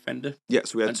Fender. Yeah,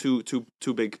 so we had two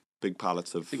big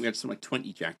pallets of. I think we had something like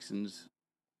 20 Jacksons.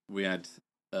 We had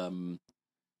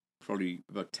probably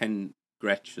about 10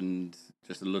 Gretsch and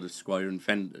just a lot of Squire and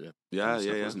Fender.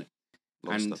 Wasn't it?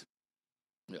 And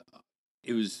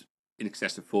it was in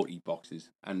excess of 40 boxes,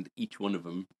 and each one of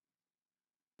them,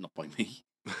 not by me,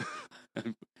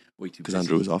 way too. Because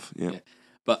Andrew was off. Yeah.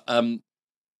 But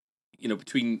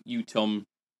between you, Tom,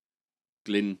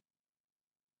 Glyn,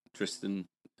 Tristan,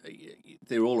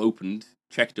 they're all opened,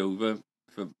 checked over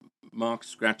for marks,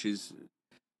 scratches,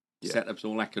 setups,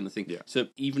 all that kind of thing. Yeah. So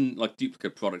even like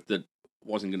duplicate product that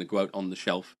wasn't going to go out on the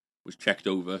shelf was checked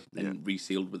over and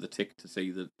resealed with a tick to say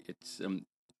that it's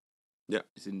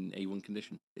in A1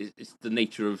 condition. It's the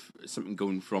nature of something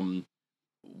going from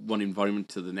one environment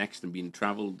to the next and being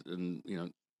travelled, and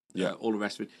all the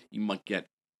rest of it. You might get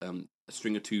a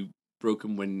string or two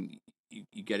broken when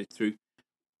you get it through.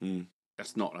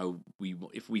 That's not how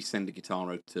if we send a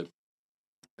guitar out to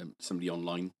somebody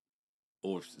online,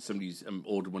 or if somebody's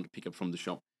ordered one to pick up from the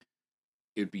shop,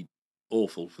 it would be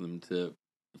awful for them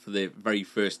for their very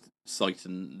first sight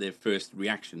and their first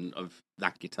reaction of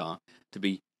that guitar to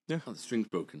be, oh, the string's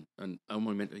broken, and how am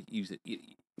I meant to use it?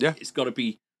 It's got to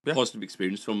be a positive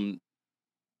experience from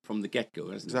the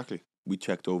get-go, hasn't it? Exactly. We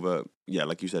checked over,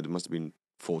 like you said, it must have been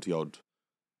 40 odd,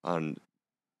 and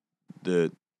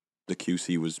the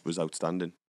QC was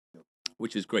outstanding.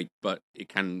 Which is great, but it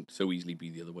can so easily be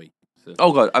the other way. So.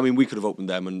 Oh god, I mean, we could have opened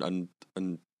them and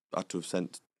had to have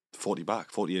sent 40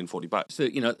 back, 40 in, 40 back. So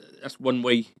that's one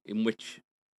way in which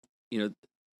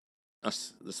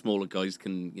us the smaller guys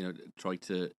can try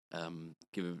to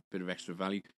give a bit of extra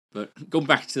value. But going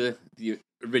back to the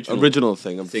original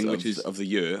thing which is of the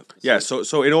year, yeah.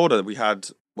 So in order, we had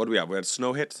what do we have? We had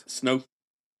snow, which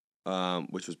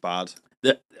was bad.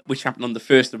 Which happened on the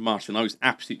 1st of March, and I was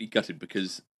absolutely gutted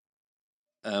because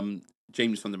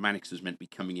James from the Mannix was meant to be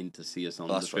coming in to see us on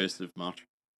the 1st of March,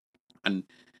 and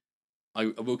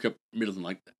I woke up middle of the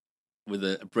night with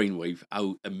a brainwave.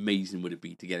 How amazing would it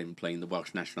be to get him playing the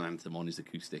Welsh national anthem on his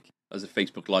acoustic as a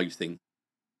Facebook Live thing?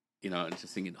 And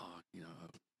just thinking,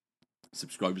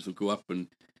 subscribers will go up and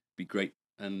be great.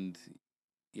 And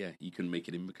yeah, you couldn't make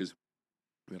it in because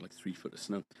we had like 3 foot of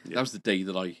snow. Yeah. That was the day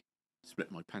that I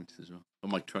split my pants as well, or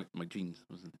my jeans,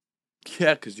 wasn't it?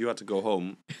 Yeah, because you had to go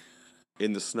home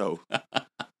in the snow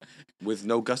with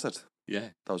no gusset. Yeah,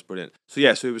 that was brilliant. So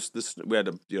yeah, so it was this. We had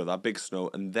that big snow,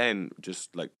 and then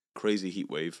just like crazy heat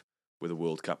wave with a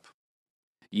World Cup.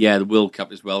 Yeah, the World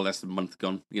Cup as well. That's a month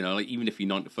gone. Like even if you're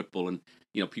not into football, and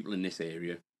people in this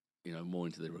area, more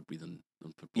into the rugby than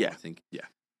football. Yeah, I think. Yeah,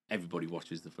 everybody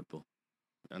watches the football,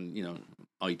 and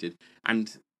I did,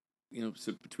 and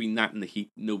so between that and the heat,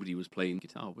 nobody was playing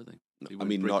guitar, were they? They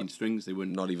weren't breaking strings. They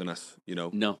weren't. Not even us.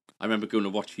 No, I remember going to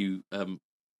watch you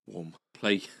warm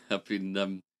play up in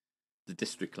the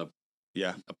district club.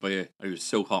 Yeah, up by it was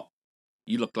so hot.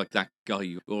 You looked like that guy.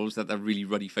 You always had that really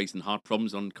ruddy face and heart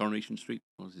problems on Coronation Street.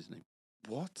 What was his name?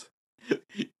 What?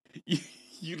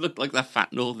 you looked like that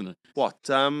fat northerner. What?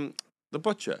 The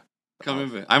butcher. Can't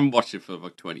remember. I haven't watched it for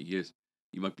about 20 years.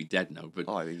 You might be dead now, but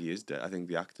I think he is dead. I think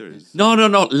the actor is. No.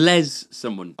 Les,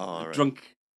 someone right.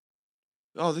 Drunk.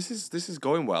 Oh, this is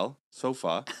going well so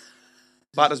far.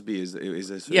 Battersby is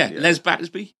Les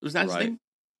Battersby, was that his name?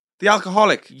 The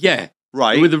alcoholic. Yeah.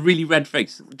 Right. With a really red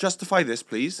face. Justify this,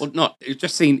 please. Well, not. It was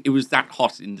just saying it was that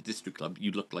hot in the district club.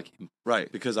 You looked like him. Right,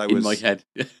 because I was... in my head.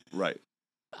 Right.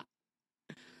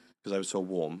 Because I was so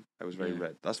warm. I was very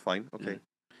red. That's fine. Okay. Yeah.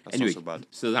 That's anyway, not so bad.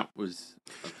 So that was...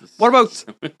 What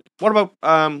about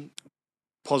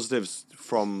positives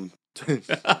from...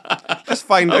 Let's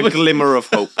find a glimmer of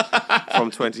hope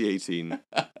from 2018.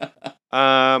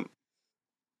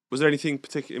 Was there anything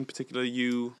in particular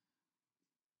you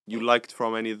liked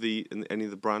from any of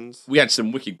the brands? We had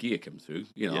some wicked gear come through,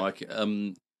 like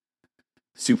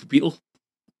Super Beetle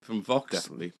from Vox.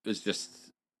 Definitely. Was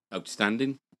just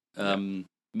outstanding.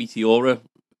 Meteora,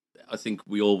 I think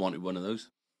we all wanted one of those.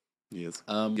 Yes.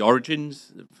 The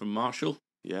Origins from Marshall.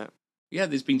 Yeah. Yeah,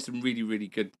 there's been some really, really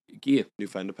good gear. New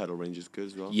Fender pedal range is good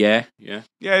as well. Yeah. Yeah,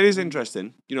 it is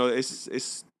interesting.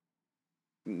 It's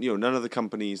none of the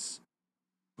companies,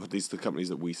 at least the companies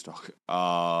that we stock,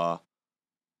 are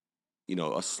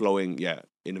slowing,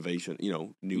 innovation,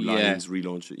 new lines,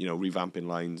 relaunch, revamping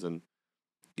lines, and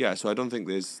so I don't think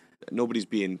nobody's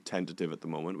being tentative at the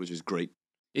moment, which is great.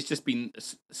 It's just been a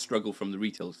struggle from the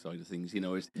retail side of things,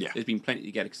 There's been plenty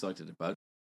to get excited about.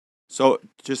 So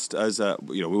just as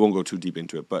we won't go too deep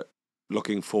into it, but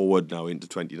looking forward now into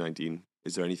 2019,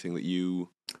 is there anything that you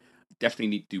definitely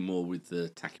need to do more with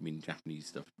the Takumin Japanese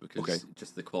stuff, because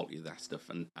just the quality of that stuff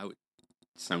and how it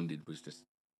sounded was just,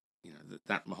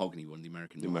 that mahogany one, the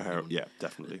American mahogany one. Yeah,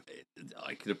 definitely.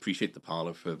 I could appreciate the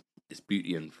parlor for its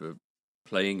beauty and for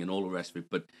playing and all the rest of it,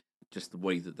 but just the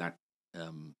way that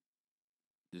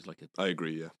there's like I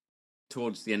agree, yeah.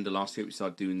 Towards the end of last year, we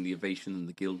started doing the Ovation and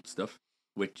the Guild stuff,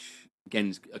 which, again,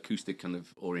 is acoustic kind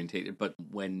of orientated, but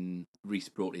when Reese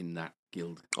brought in that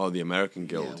Guild... Oh, the American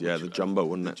Guild, the Jumbo,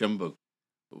 wasn't it? The Jumbo.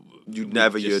 You'd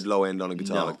never heard low end on a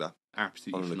guitar like that.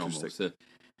 Absolutely phenomenal. So,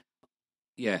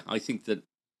 I think that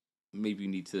maybe we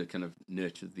need to kind of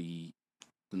nurture the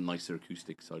nicer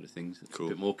acoustic side of things a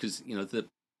bit more, because,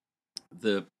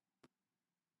 the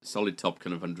solid top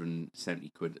kind of 170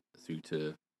 quid through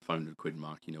to 500 quid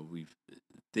mark,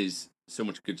 there's so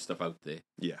much good stuff out there.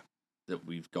 Yeah. That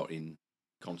we've got in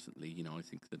constantly, I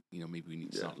think that, maybe we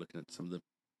need to start looking at some of the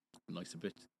nicer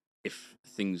bits. If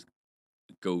things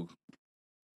go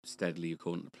steadily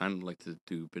according to plan, I'd like to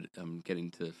do a bit, get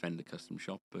into Fender Custom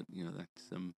Shop, but,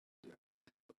 that's,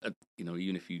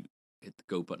 even if you hit the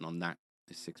go button on that,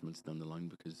 it's 6 months down the line,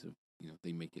 because of,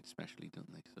 they make it specially,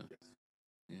 don't they? So,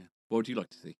 yeah. What would you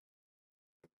like to see?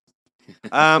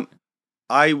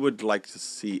 I would like to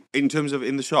see, in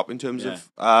the shop,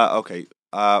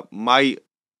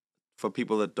 for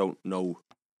people that don't know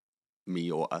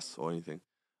me or us or anything,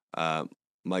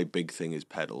 my big thing is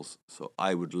pedals. So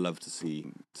I would love to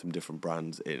see some different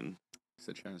brands in.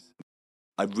 Such as?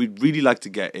 I'd really like to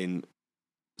get in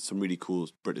some really cool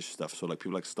British stuff. So like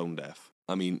people like Stone Deaf.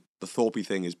 I mean, the Thorpe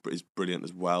thing is brilliant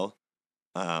as well.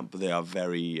 But they are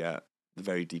very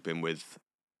deep in with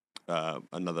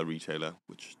another retailer,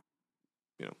 which,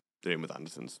 they're in with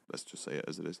Anderson's. Let's just say it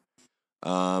as it is.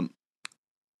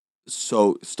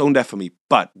 So Stone Deaf for me,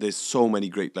 but there's so many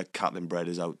great, like Catlin Bread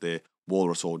is out there,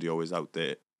 Walrus Audio is out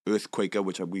there, Earthquaker,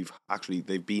 which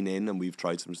they've been in and we've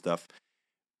tried some stuff.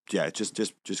 Yeah,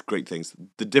 just great things.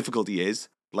 The difficulty is,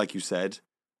 like you said,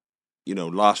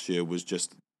 last year was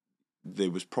just, there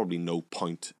was probably no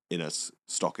point in us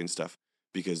stocking stuff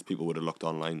because people would have looked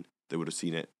online, they would have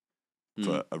seen it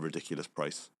for a ridiculous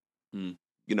price.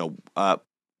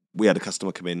 We had a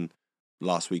customer come in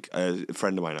last week, a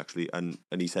friend of mine actually, and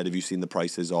he said, have you seen the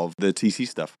prices of the TC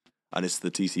stuff? And it's the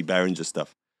TC Behringer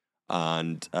stuff.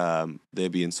 And they're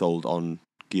being sold on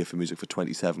Gear for Music for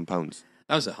 £27.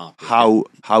 That was a hard.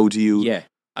 How do you? Yeah,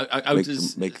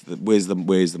 where's the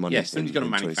money? Yeah, somebody's got to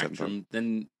manufacture them.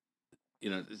 Then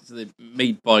so they're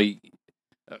made by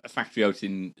a factory out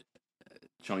in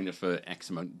China for X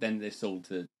amount. Then they're sold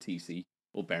to TC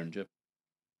or Behringer,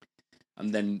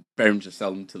 and then Behringer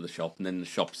sell them to the shop, and then the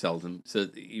shop sells them. So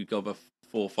you've got about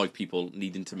 4 or 5 people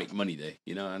needing to make money there,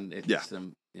 and it's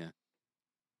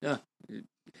yeah.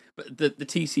 But the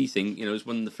TC thing, is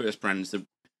one of the first brands that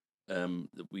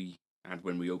we had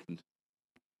when we opened.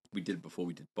 We did it before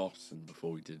we did Boss and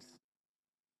before we did,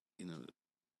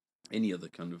 any other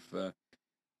kind of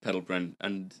pedal brand.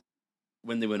 And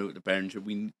when they went out to Behringer,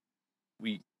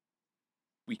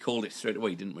 we called it straight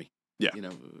away, didn't we? Yeah.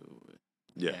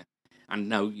 Yeah. And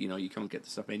now, you can't get the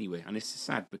stuff anyway. And it's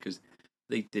sad because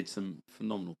they did some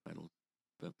phenomenal pedals.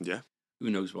 But who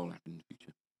knows what will happen in the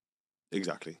future.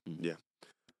 Exactly. Yeah.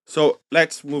 So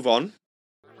let's move on.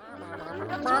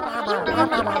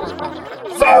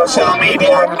 Social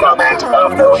media comment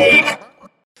of the week.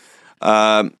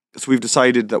 So we've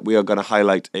decided that we are going to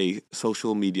highlight a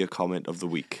social media comment of the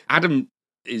week. Adam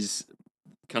is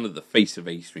kind of the face of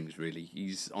A-Strings, really.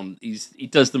 He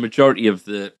does the majority of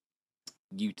the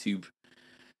YouTube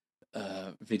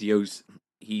videos.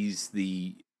 He's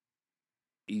the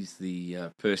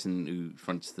person who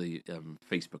fronts the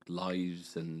Facebook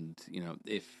Lives, and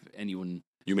if anyone,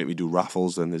 you make me do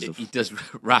raffles, and he does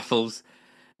raffles.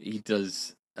 He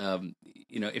does,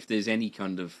 if there's any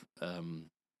kind of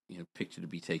picture to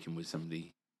be taken with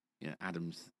somebody,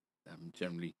 Adam's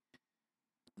generally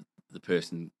the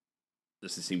person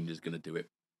that's assumed is going to do it.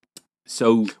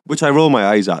 So, which I roll my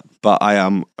eyes at, but I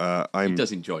am, he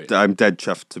does enjoy it. I'm dead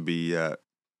chuffed to be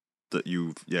that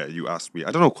you asked me.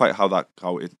 I don't know quite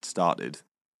how it started.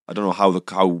 I don't know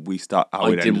how we start. How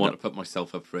I it didn't want up. to put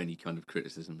myself up for any kind of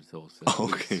criticism at all. So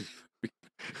okay.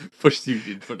 Pushed you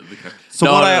in front of the camera.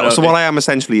 So what I am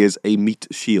essentially is a meat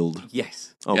shield.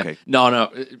 Yes. Okay. Yeah.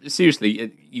 No.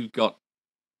 Seriously, you've got.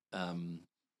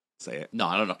 Say it. No,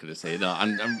 I'm not going to say it. No,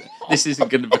 this isn't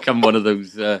going to become one of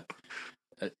those.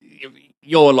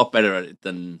 You're a lot better at it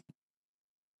than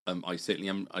I certainly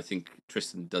am. I think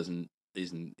Tristan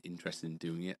isn't interested in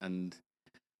doing it, and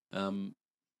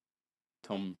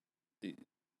Tom,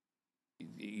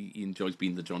 he enjoys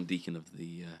being the John Deacon of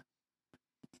the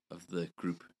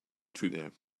troop. Yeah,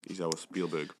 he's our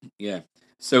Spielberg. Yeah.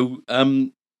 So,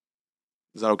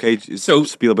 is that okay? Is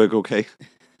Spielberg okay?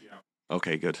 Yeah.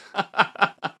 Okay, good.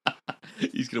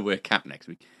 He's going to wear a cap next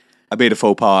week. I made a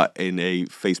faux pas in a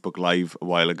Facebook Live a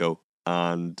while ago,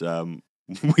 and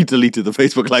we deleted the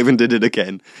Facebook Live and did it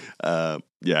again.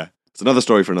 Yeah, it's another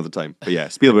story for another time. But yeah,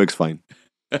 Spielberg's fine.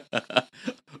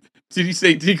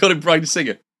 Did you call him Bryan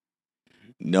Singer?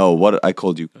 No, what I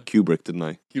called you Kubrick, didn't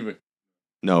I? Kubrick.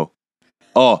 No.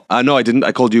 Oh, no, I didn't.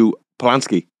 I called you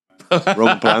Polanski.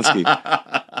 Roman Polanski.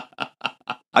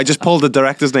 I just pulled the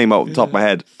director's name out of the top of my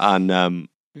head, and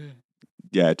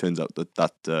it turns out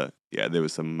that there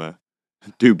was some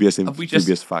dubious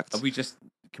facts. Have we just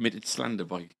committed slander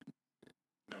by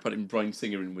putting Bryan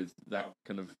Singer in with that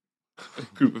kind of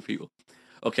group of people?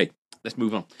 Okay, let's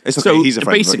move on. It's okay. So he's a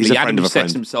friend. Basically, he's a Adam friend of a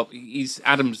sets friend. himself. He's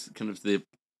Adam's kind of the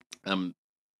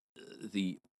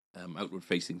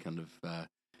outward-facing kind of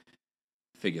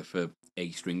figure for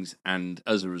A-Strings, and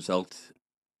as a result,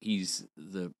 he's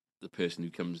the person who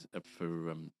comes up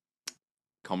for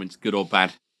comments, good or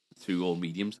bad, through all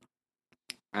mediums.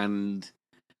 And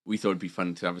we thought it'd be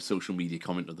fun to have a social media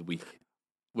comment of the week,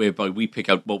 whereby we pick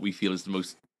out what we feel is the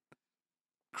most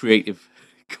creative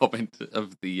comment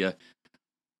of the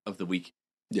week.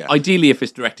 Yeah. Ideally, if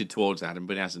it's directed towards Adam,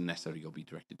 but it hasn't necessarily got to be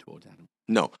directed towards Adam.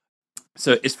 No.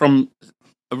 So it's from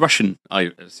a Russian,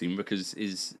 I assume, because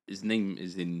his name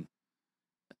is in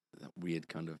that weird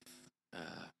kind of.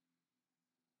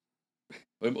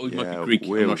 Or it might be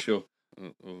Greek. I'm not sure,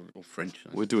 or French.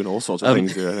 We're doing all sorts of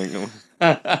things here. I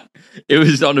think it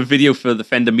was on a video for the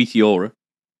Fender Meteora,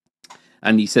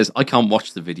 and he says, "I can't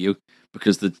watch the video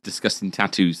because the disgusting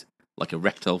tattoos, like a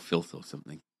reptile filth or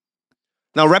something."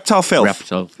 Now, reptile filth.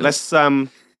 Reptile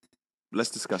filth.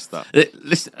 Let's discuss that.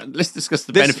 Let's discuss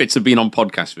the benefits of being on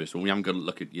podcast first. We haven't got to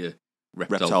look at your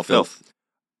reptile filth.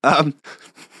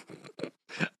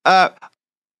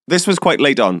 This was quite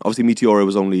late on. Obviously, Meteora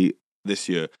was only this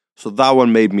year, so that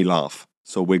one made me laugh.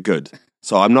 So we're good.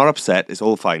 So I'm not upset. It's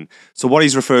all fine. So what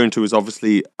he's referring to is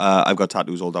obviously I've got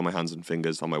tattoos all down my hands and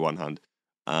fingers on my one hand,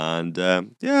 and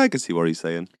I can see what he's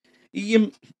saying.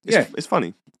 It's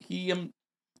funny. He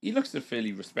looks a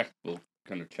fairly respectable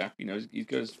kind of chap. You know, he's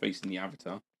got his face in the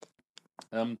avatar.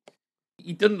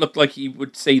 He doesn't look like he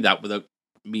would say that without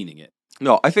meaning it.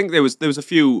 No, I think there was a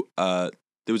few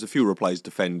replies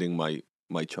defending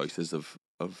my choices of.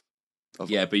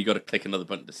 Yeah, but you got to click another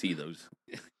button to see those.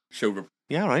 Show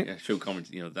comments.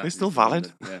 You know that they're still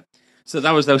valid. Yeah. So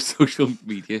that was our social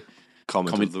media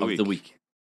comment of the week.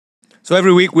 So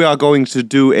every week we are going to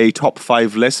do a top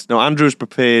 5 list. Now Andrew's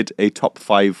prepared a top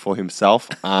 5 for himself,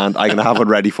 and I'm going to have it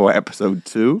ready for episode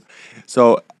 2.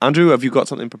 So Andrew, have you got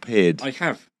something prepared? I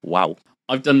have. Wow.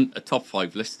 I've done a top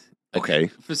 5 list. Okay.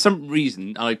 For some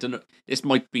reason, I don't know. This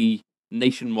might be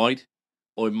nationwide,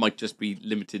 or it might just be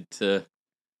limited to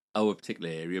our particular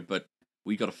area. But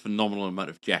we got a phenomenal amount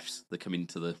of Jeffs that come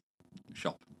into the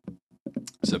shop.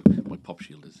 So my pop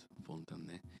shield has fallen down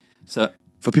there. So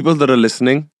for people that are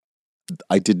listening,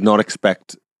 I did not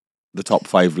expect the top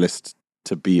 5 list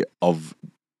to be of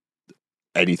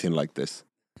anything like this.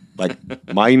 Like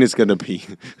mine is going to be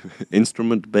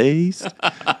instrument based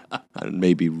and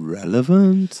maybe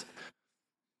relevant.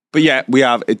 But yeah, we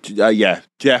have it.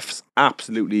 Jeff's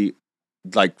absolutely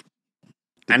like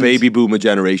the baby boomer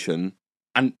generation,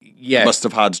 and must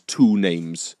have had 2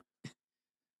 names,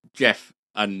 Jeff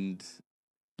and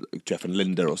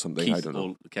Linda or something. Keith, I don't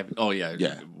know. Kevin. Oh yeah.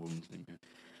 Woman's name.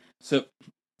 So,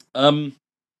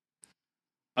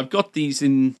 I've got these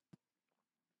in.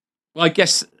 Well, I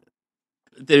guess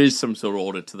there is some sort of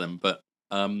order to them, but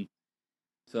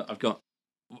so I've got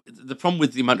the problem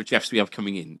with the amount of Jeffs we have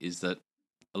coming in is that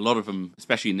a lot of them,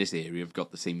 especially in this area, have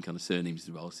got the same kind of surnames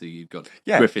as well. So you've got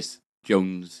Griffiths,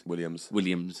 Jones, Williams,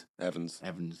 Evans.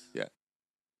 Yeah.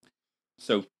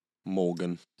 So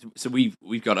Morgan. So we've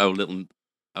got our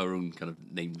own kind of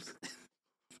names.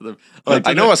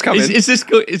 I know what's coming. Is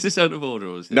this out of order?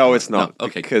 Or is it no, it's not. No.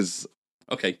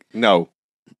 Okay. No.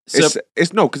 So,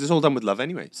 it's no, because it's all done with love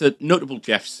anyway. So notable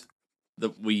Jeffs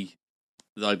that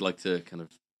I'd like to kind of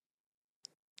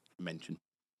mention.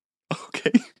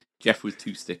 Okay. Jeff with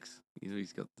 2 sticks. You know,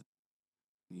 he's got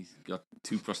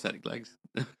 2 prosthetic legs.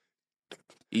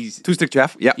 He's 2-stick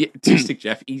Jeff. Yeah. 2-stick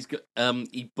Jeff. He's got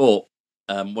he bought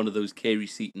one of those Carey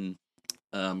Seaton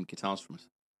guitars from us.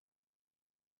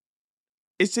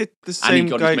 Is it the same guy? And he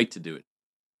got his mate to do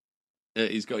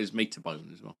it. He's got his mate to buy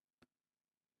one as well.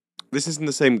 This isn't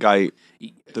the same guy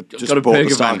that just got a bought the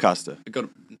burger van. Starcaster.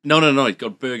 No. He's got a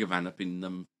burger van up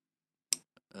in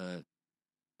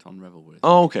Ton Revel.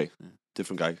 Oh, okay. Yeah.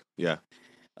 Different guy. Yeah.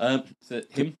 So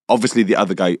him. Obviously, the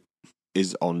other guy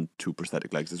is on 2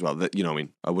 prosthetic legs as well. That, you know what I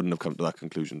mean? I wouldn't have come to that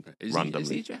conclusion randomly. Is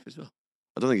he a Jeff as well?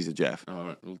 I don't think he's a Jeff. Oh, all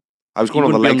right. Well, I was going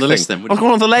on the leg thing. List, then, I was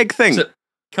going on the leg thing. So,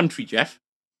 Country Jeff.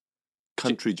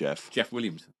 Jeff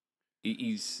Williams.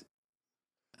 He's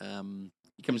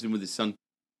he comes in with his son.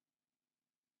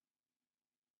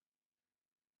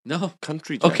 No,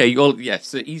 Country Jeff. Okay, well, yeah.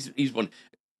 So he's one.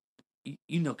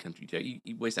 You know, Country Jeff.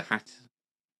 He wears a hat.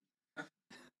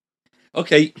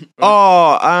 Okay.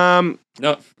 Oh,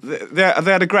 no, they're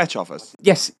at a Gretsch office.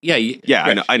 Yes. Yeah.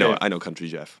 Gretsch, I know Country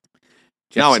Jeff.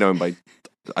 Now I know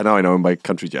him by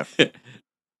Country Jeff.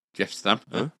 Jeff Stamp.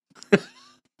 Huh?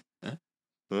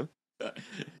 Huh?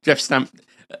 Jeff Stamp.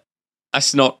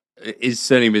 That's not his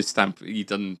surname is Stamp. He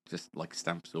doesn't just like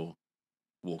stamps or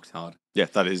walks hard. Yeah,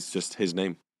 that is just his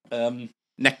name.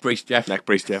 Neck brace Jeff.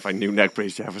 I knew Neck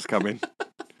Brace Jeff was coming.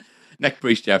 Neck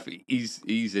brace Jeff.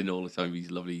 He's in all the time. He's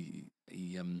lovely.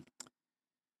 He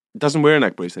doesn't wear a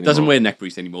neck brace anymore. Doesn't wear neck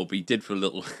brace anymore, but he did for a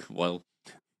little while,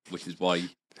 which is why.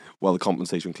 Well, the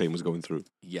compensation claim was going through.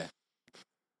 Yeah.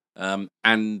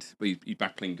 And he's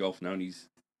back playing golf now, and he's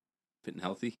fit and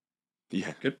healthy.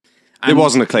 Yeah, good. It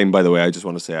wasn't a claim, by the way. I just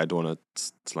want to say I don't want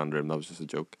to slander him. That was just a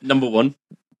joke. Number 1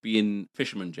 being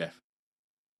Fisherman Jeff,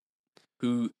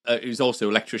 who is also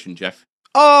Electrician Jeff.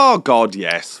 Oh God,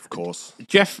 yes, of course.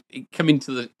 Jeff come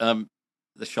into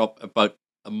the the shop about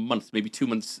a month, maybe 2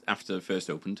 months after it first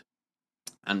opened,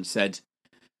 and said,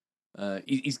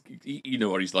 you know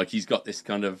what he's like. He's got this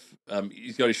kind of,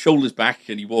 he's got his shoulders back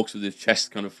and he walks with his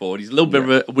chest kind of forward. He's a little bit of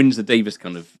a Windsor Davis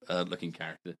kind of looking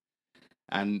character.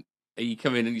 And he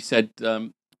come in and he said, a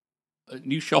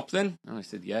new shop then? And I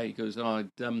said, yeah. He goes, I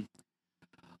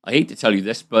hate to tell you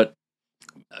this, but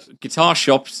guitar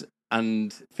shops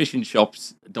and fishing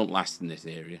shops don't last in this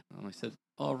area. And I said,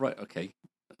 oh, right, okay.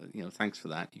 Thanks for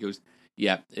that. He goes,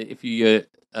 yeah, if you,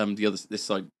 the other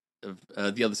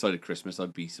side of Christmas,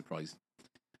 I'd be surprised.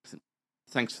 I said,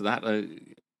 thanks for that. I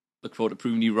look forward to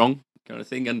proving you wrong, kind of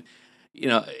thing. And,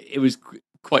 it was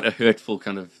quite a hurtful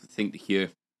kind of thing to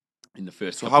hear in the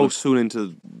first. So how soon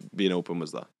into being open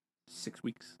was that? 6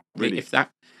 weeks. Really? If that.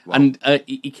 Wow. And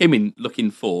he came in looking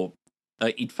for,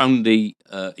 he'd found a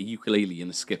ukulele in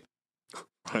a skip.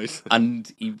 Right.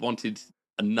 And he wanted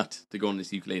a nut to go on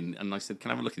this ukulele. And I said,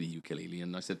 can I have a look at the ukulele?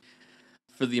 And I said,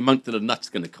 for the amount that a nut's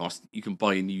going to cost, you can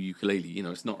buy a new ukulele.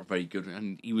 It's not a very good.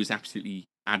 And he was absolutely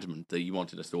adamant that he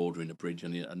wanted us to order in a bridge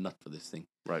and a nut for this thing.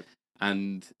 Right.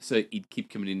 And so he'd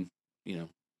keep coming in,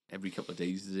 every couple of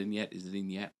days. Is it in yet? Is it in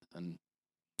yet? And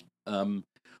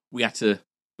we actually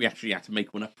had to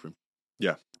make one up for him.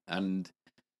 Yeah. And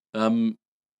and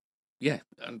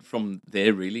from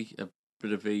there really a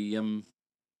bit of a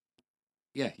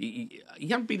he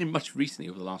hadn't been in much recently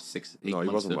over the last 6-8 months. No, he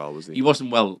wasn't well, was he? He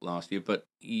wasn't well last year, but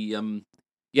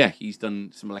he's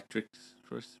done some electrics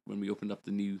for us when we opened up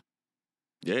the new.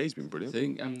 Yeah, he's been brilliant.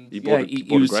 Thing, and he bought a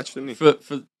Gretsch, didn't he?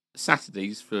 For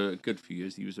Saturdays for a good few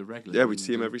years, he was a regular. Yeah, we'd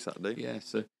see him every Saturday. Yeah,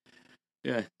 so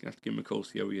gonna have to give him a call,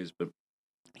 see how he is. But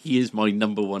he is my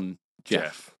number one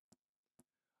Jeff.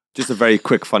 Just a very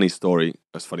quick, funny story.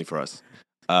 That's funny for us.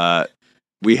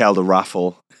 We held a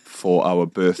raffle for our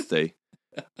birthday,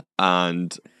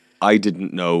 and I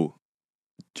didn't know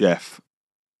Jeff,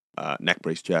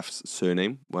 Neckbrace Jeff's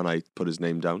surname when I put his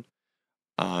name down.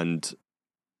 And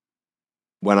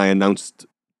when I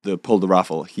pulled the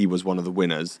raffle, he was one of the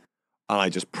winners, and I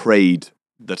just prayed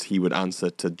that he would answer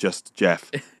to just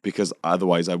Jeff, because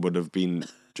otherwise I would have been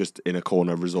just in a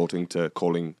corner resorting to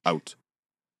calling out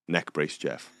Neckbrace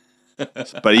Jeff.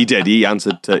 But he did. He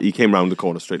answered. He came round the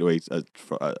corner straight away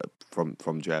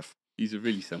from Jeff. He's a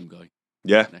really some guy.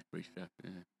 Yeah. Neckbrace Jeff. Yeah.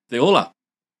 They all are.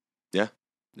 Yeah.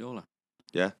 They all are.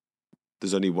 Yeah.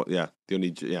 There's only one. Yeah.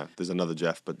 There's another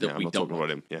Jeff, but I'm not talking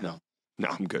about him. Yeah. No,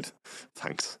 I'm good.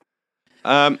 Thanks.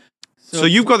 So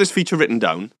you've got this feature written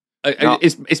down.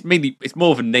 It's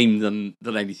more of a name than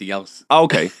anything else. Oh,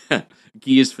 okay.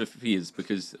 Gears for Fears,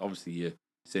 because obviously you're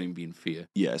saying being Fear.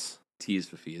 Yes. Tears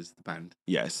for Fears, the band.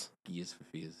 Yes. Gears for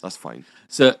Fears. That's fine.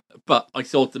 So, but I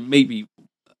thought that maybe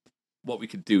what we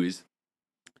could do is,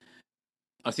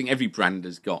 I think every brand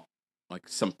has got like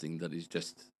something that is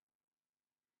just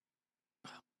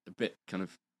a bit kind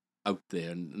of out there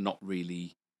and not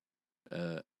really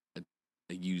a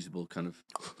usable kind of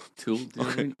tool. Do you know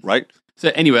what I mean? Right. So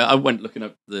anyway, I went looking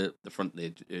up the front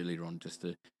lid earlier on just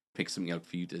to pick something out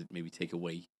for you to maybe take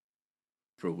away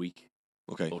for a week.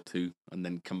 Okay. Or two, and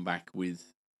then come back with,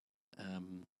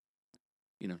 an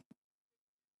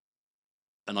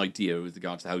idea with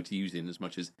regards to how to use it, in as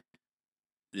much as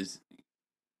this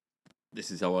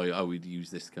is how I would use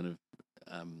this kind of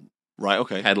right.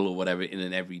 Okay. pedal or whatever in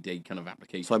an everyday kind of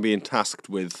application. So I'm being tasked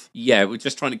with. Yeah, we're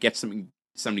just trying to get something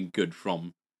good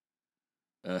from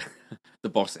the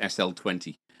Boss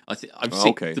SL20. I've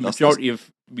seen the majority of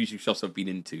music shops I've been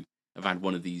into have had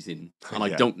one of these in, and I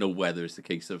don't know whether it's the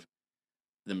case of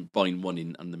them buying one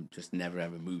in and them just never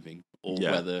ever moving, or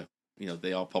whether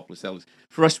they are popular sellers.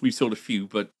 For us, we've sold a few,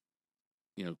 but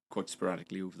quite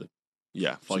sporadically over the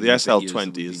So the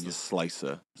SL20 is the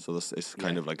slicer, so this is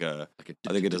kind of like I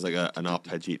think it does like an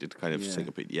arpeggiated kind of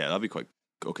syncopate. Yeah, that'd be quite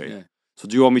okay. Yeah. So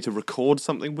do you want me to record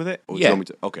something with it, or do you want me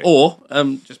to? Okay. Or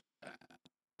just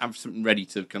have something ready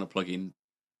to kind of plug in.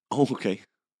 Oh, okay.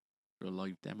 For a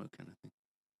live demo kind of thing.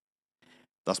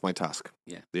 That's my task.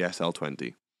 Yeah. The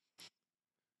SL20.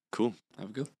 Cool. Have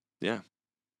a go. Yeah.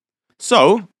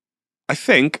 So, I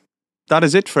think that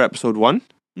is it for episode 1.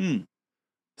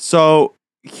 So,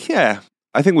 yeah,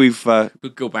 I think we've... We'll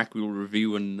go back, we'll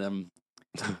review, and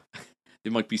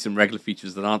there might be some regular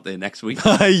features that aren't there next week.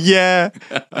 Yeah,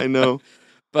 I know.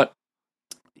 But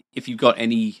if you've got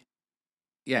any...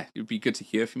 Yeah, it would be good to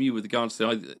hear from you with regards to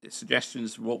either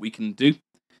suggestions of what we can do.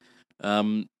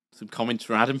 Some comments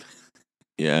for Adam.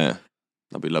 Yeah,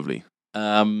 that'd be lovely.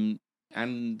 And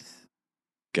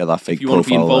get that fake if you want to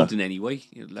be involved there. in any way,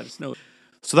 let us know.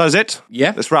 So that is it.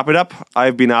 Yeah. Let's wrap it up.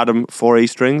 I've been Adam for A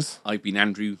Strings. I've been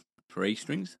Andrew for A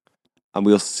Strings. And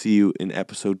we'll see you in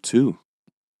episode 2.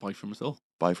 Bye from us all.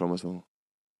 Bye from us all.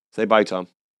 Say bye, Tom.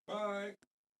 Bye.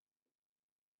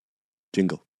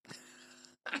 Jingle.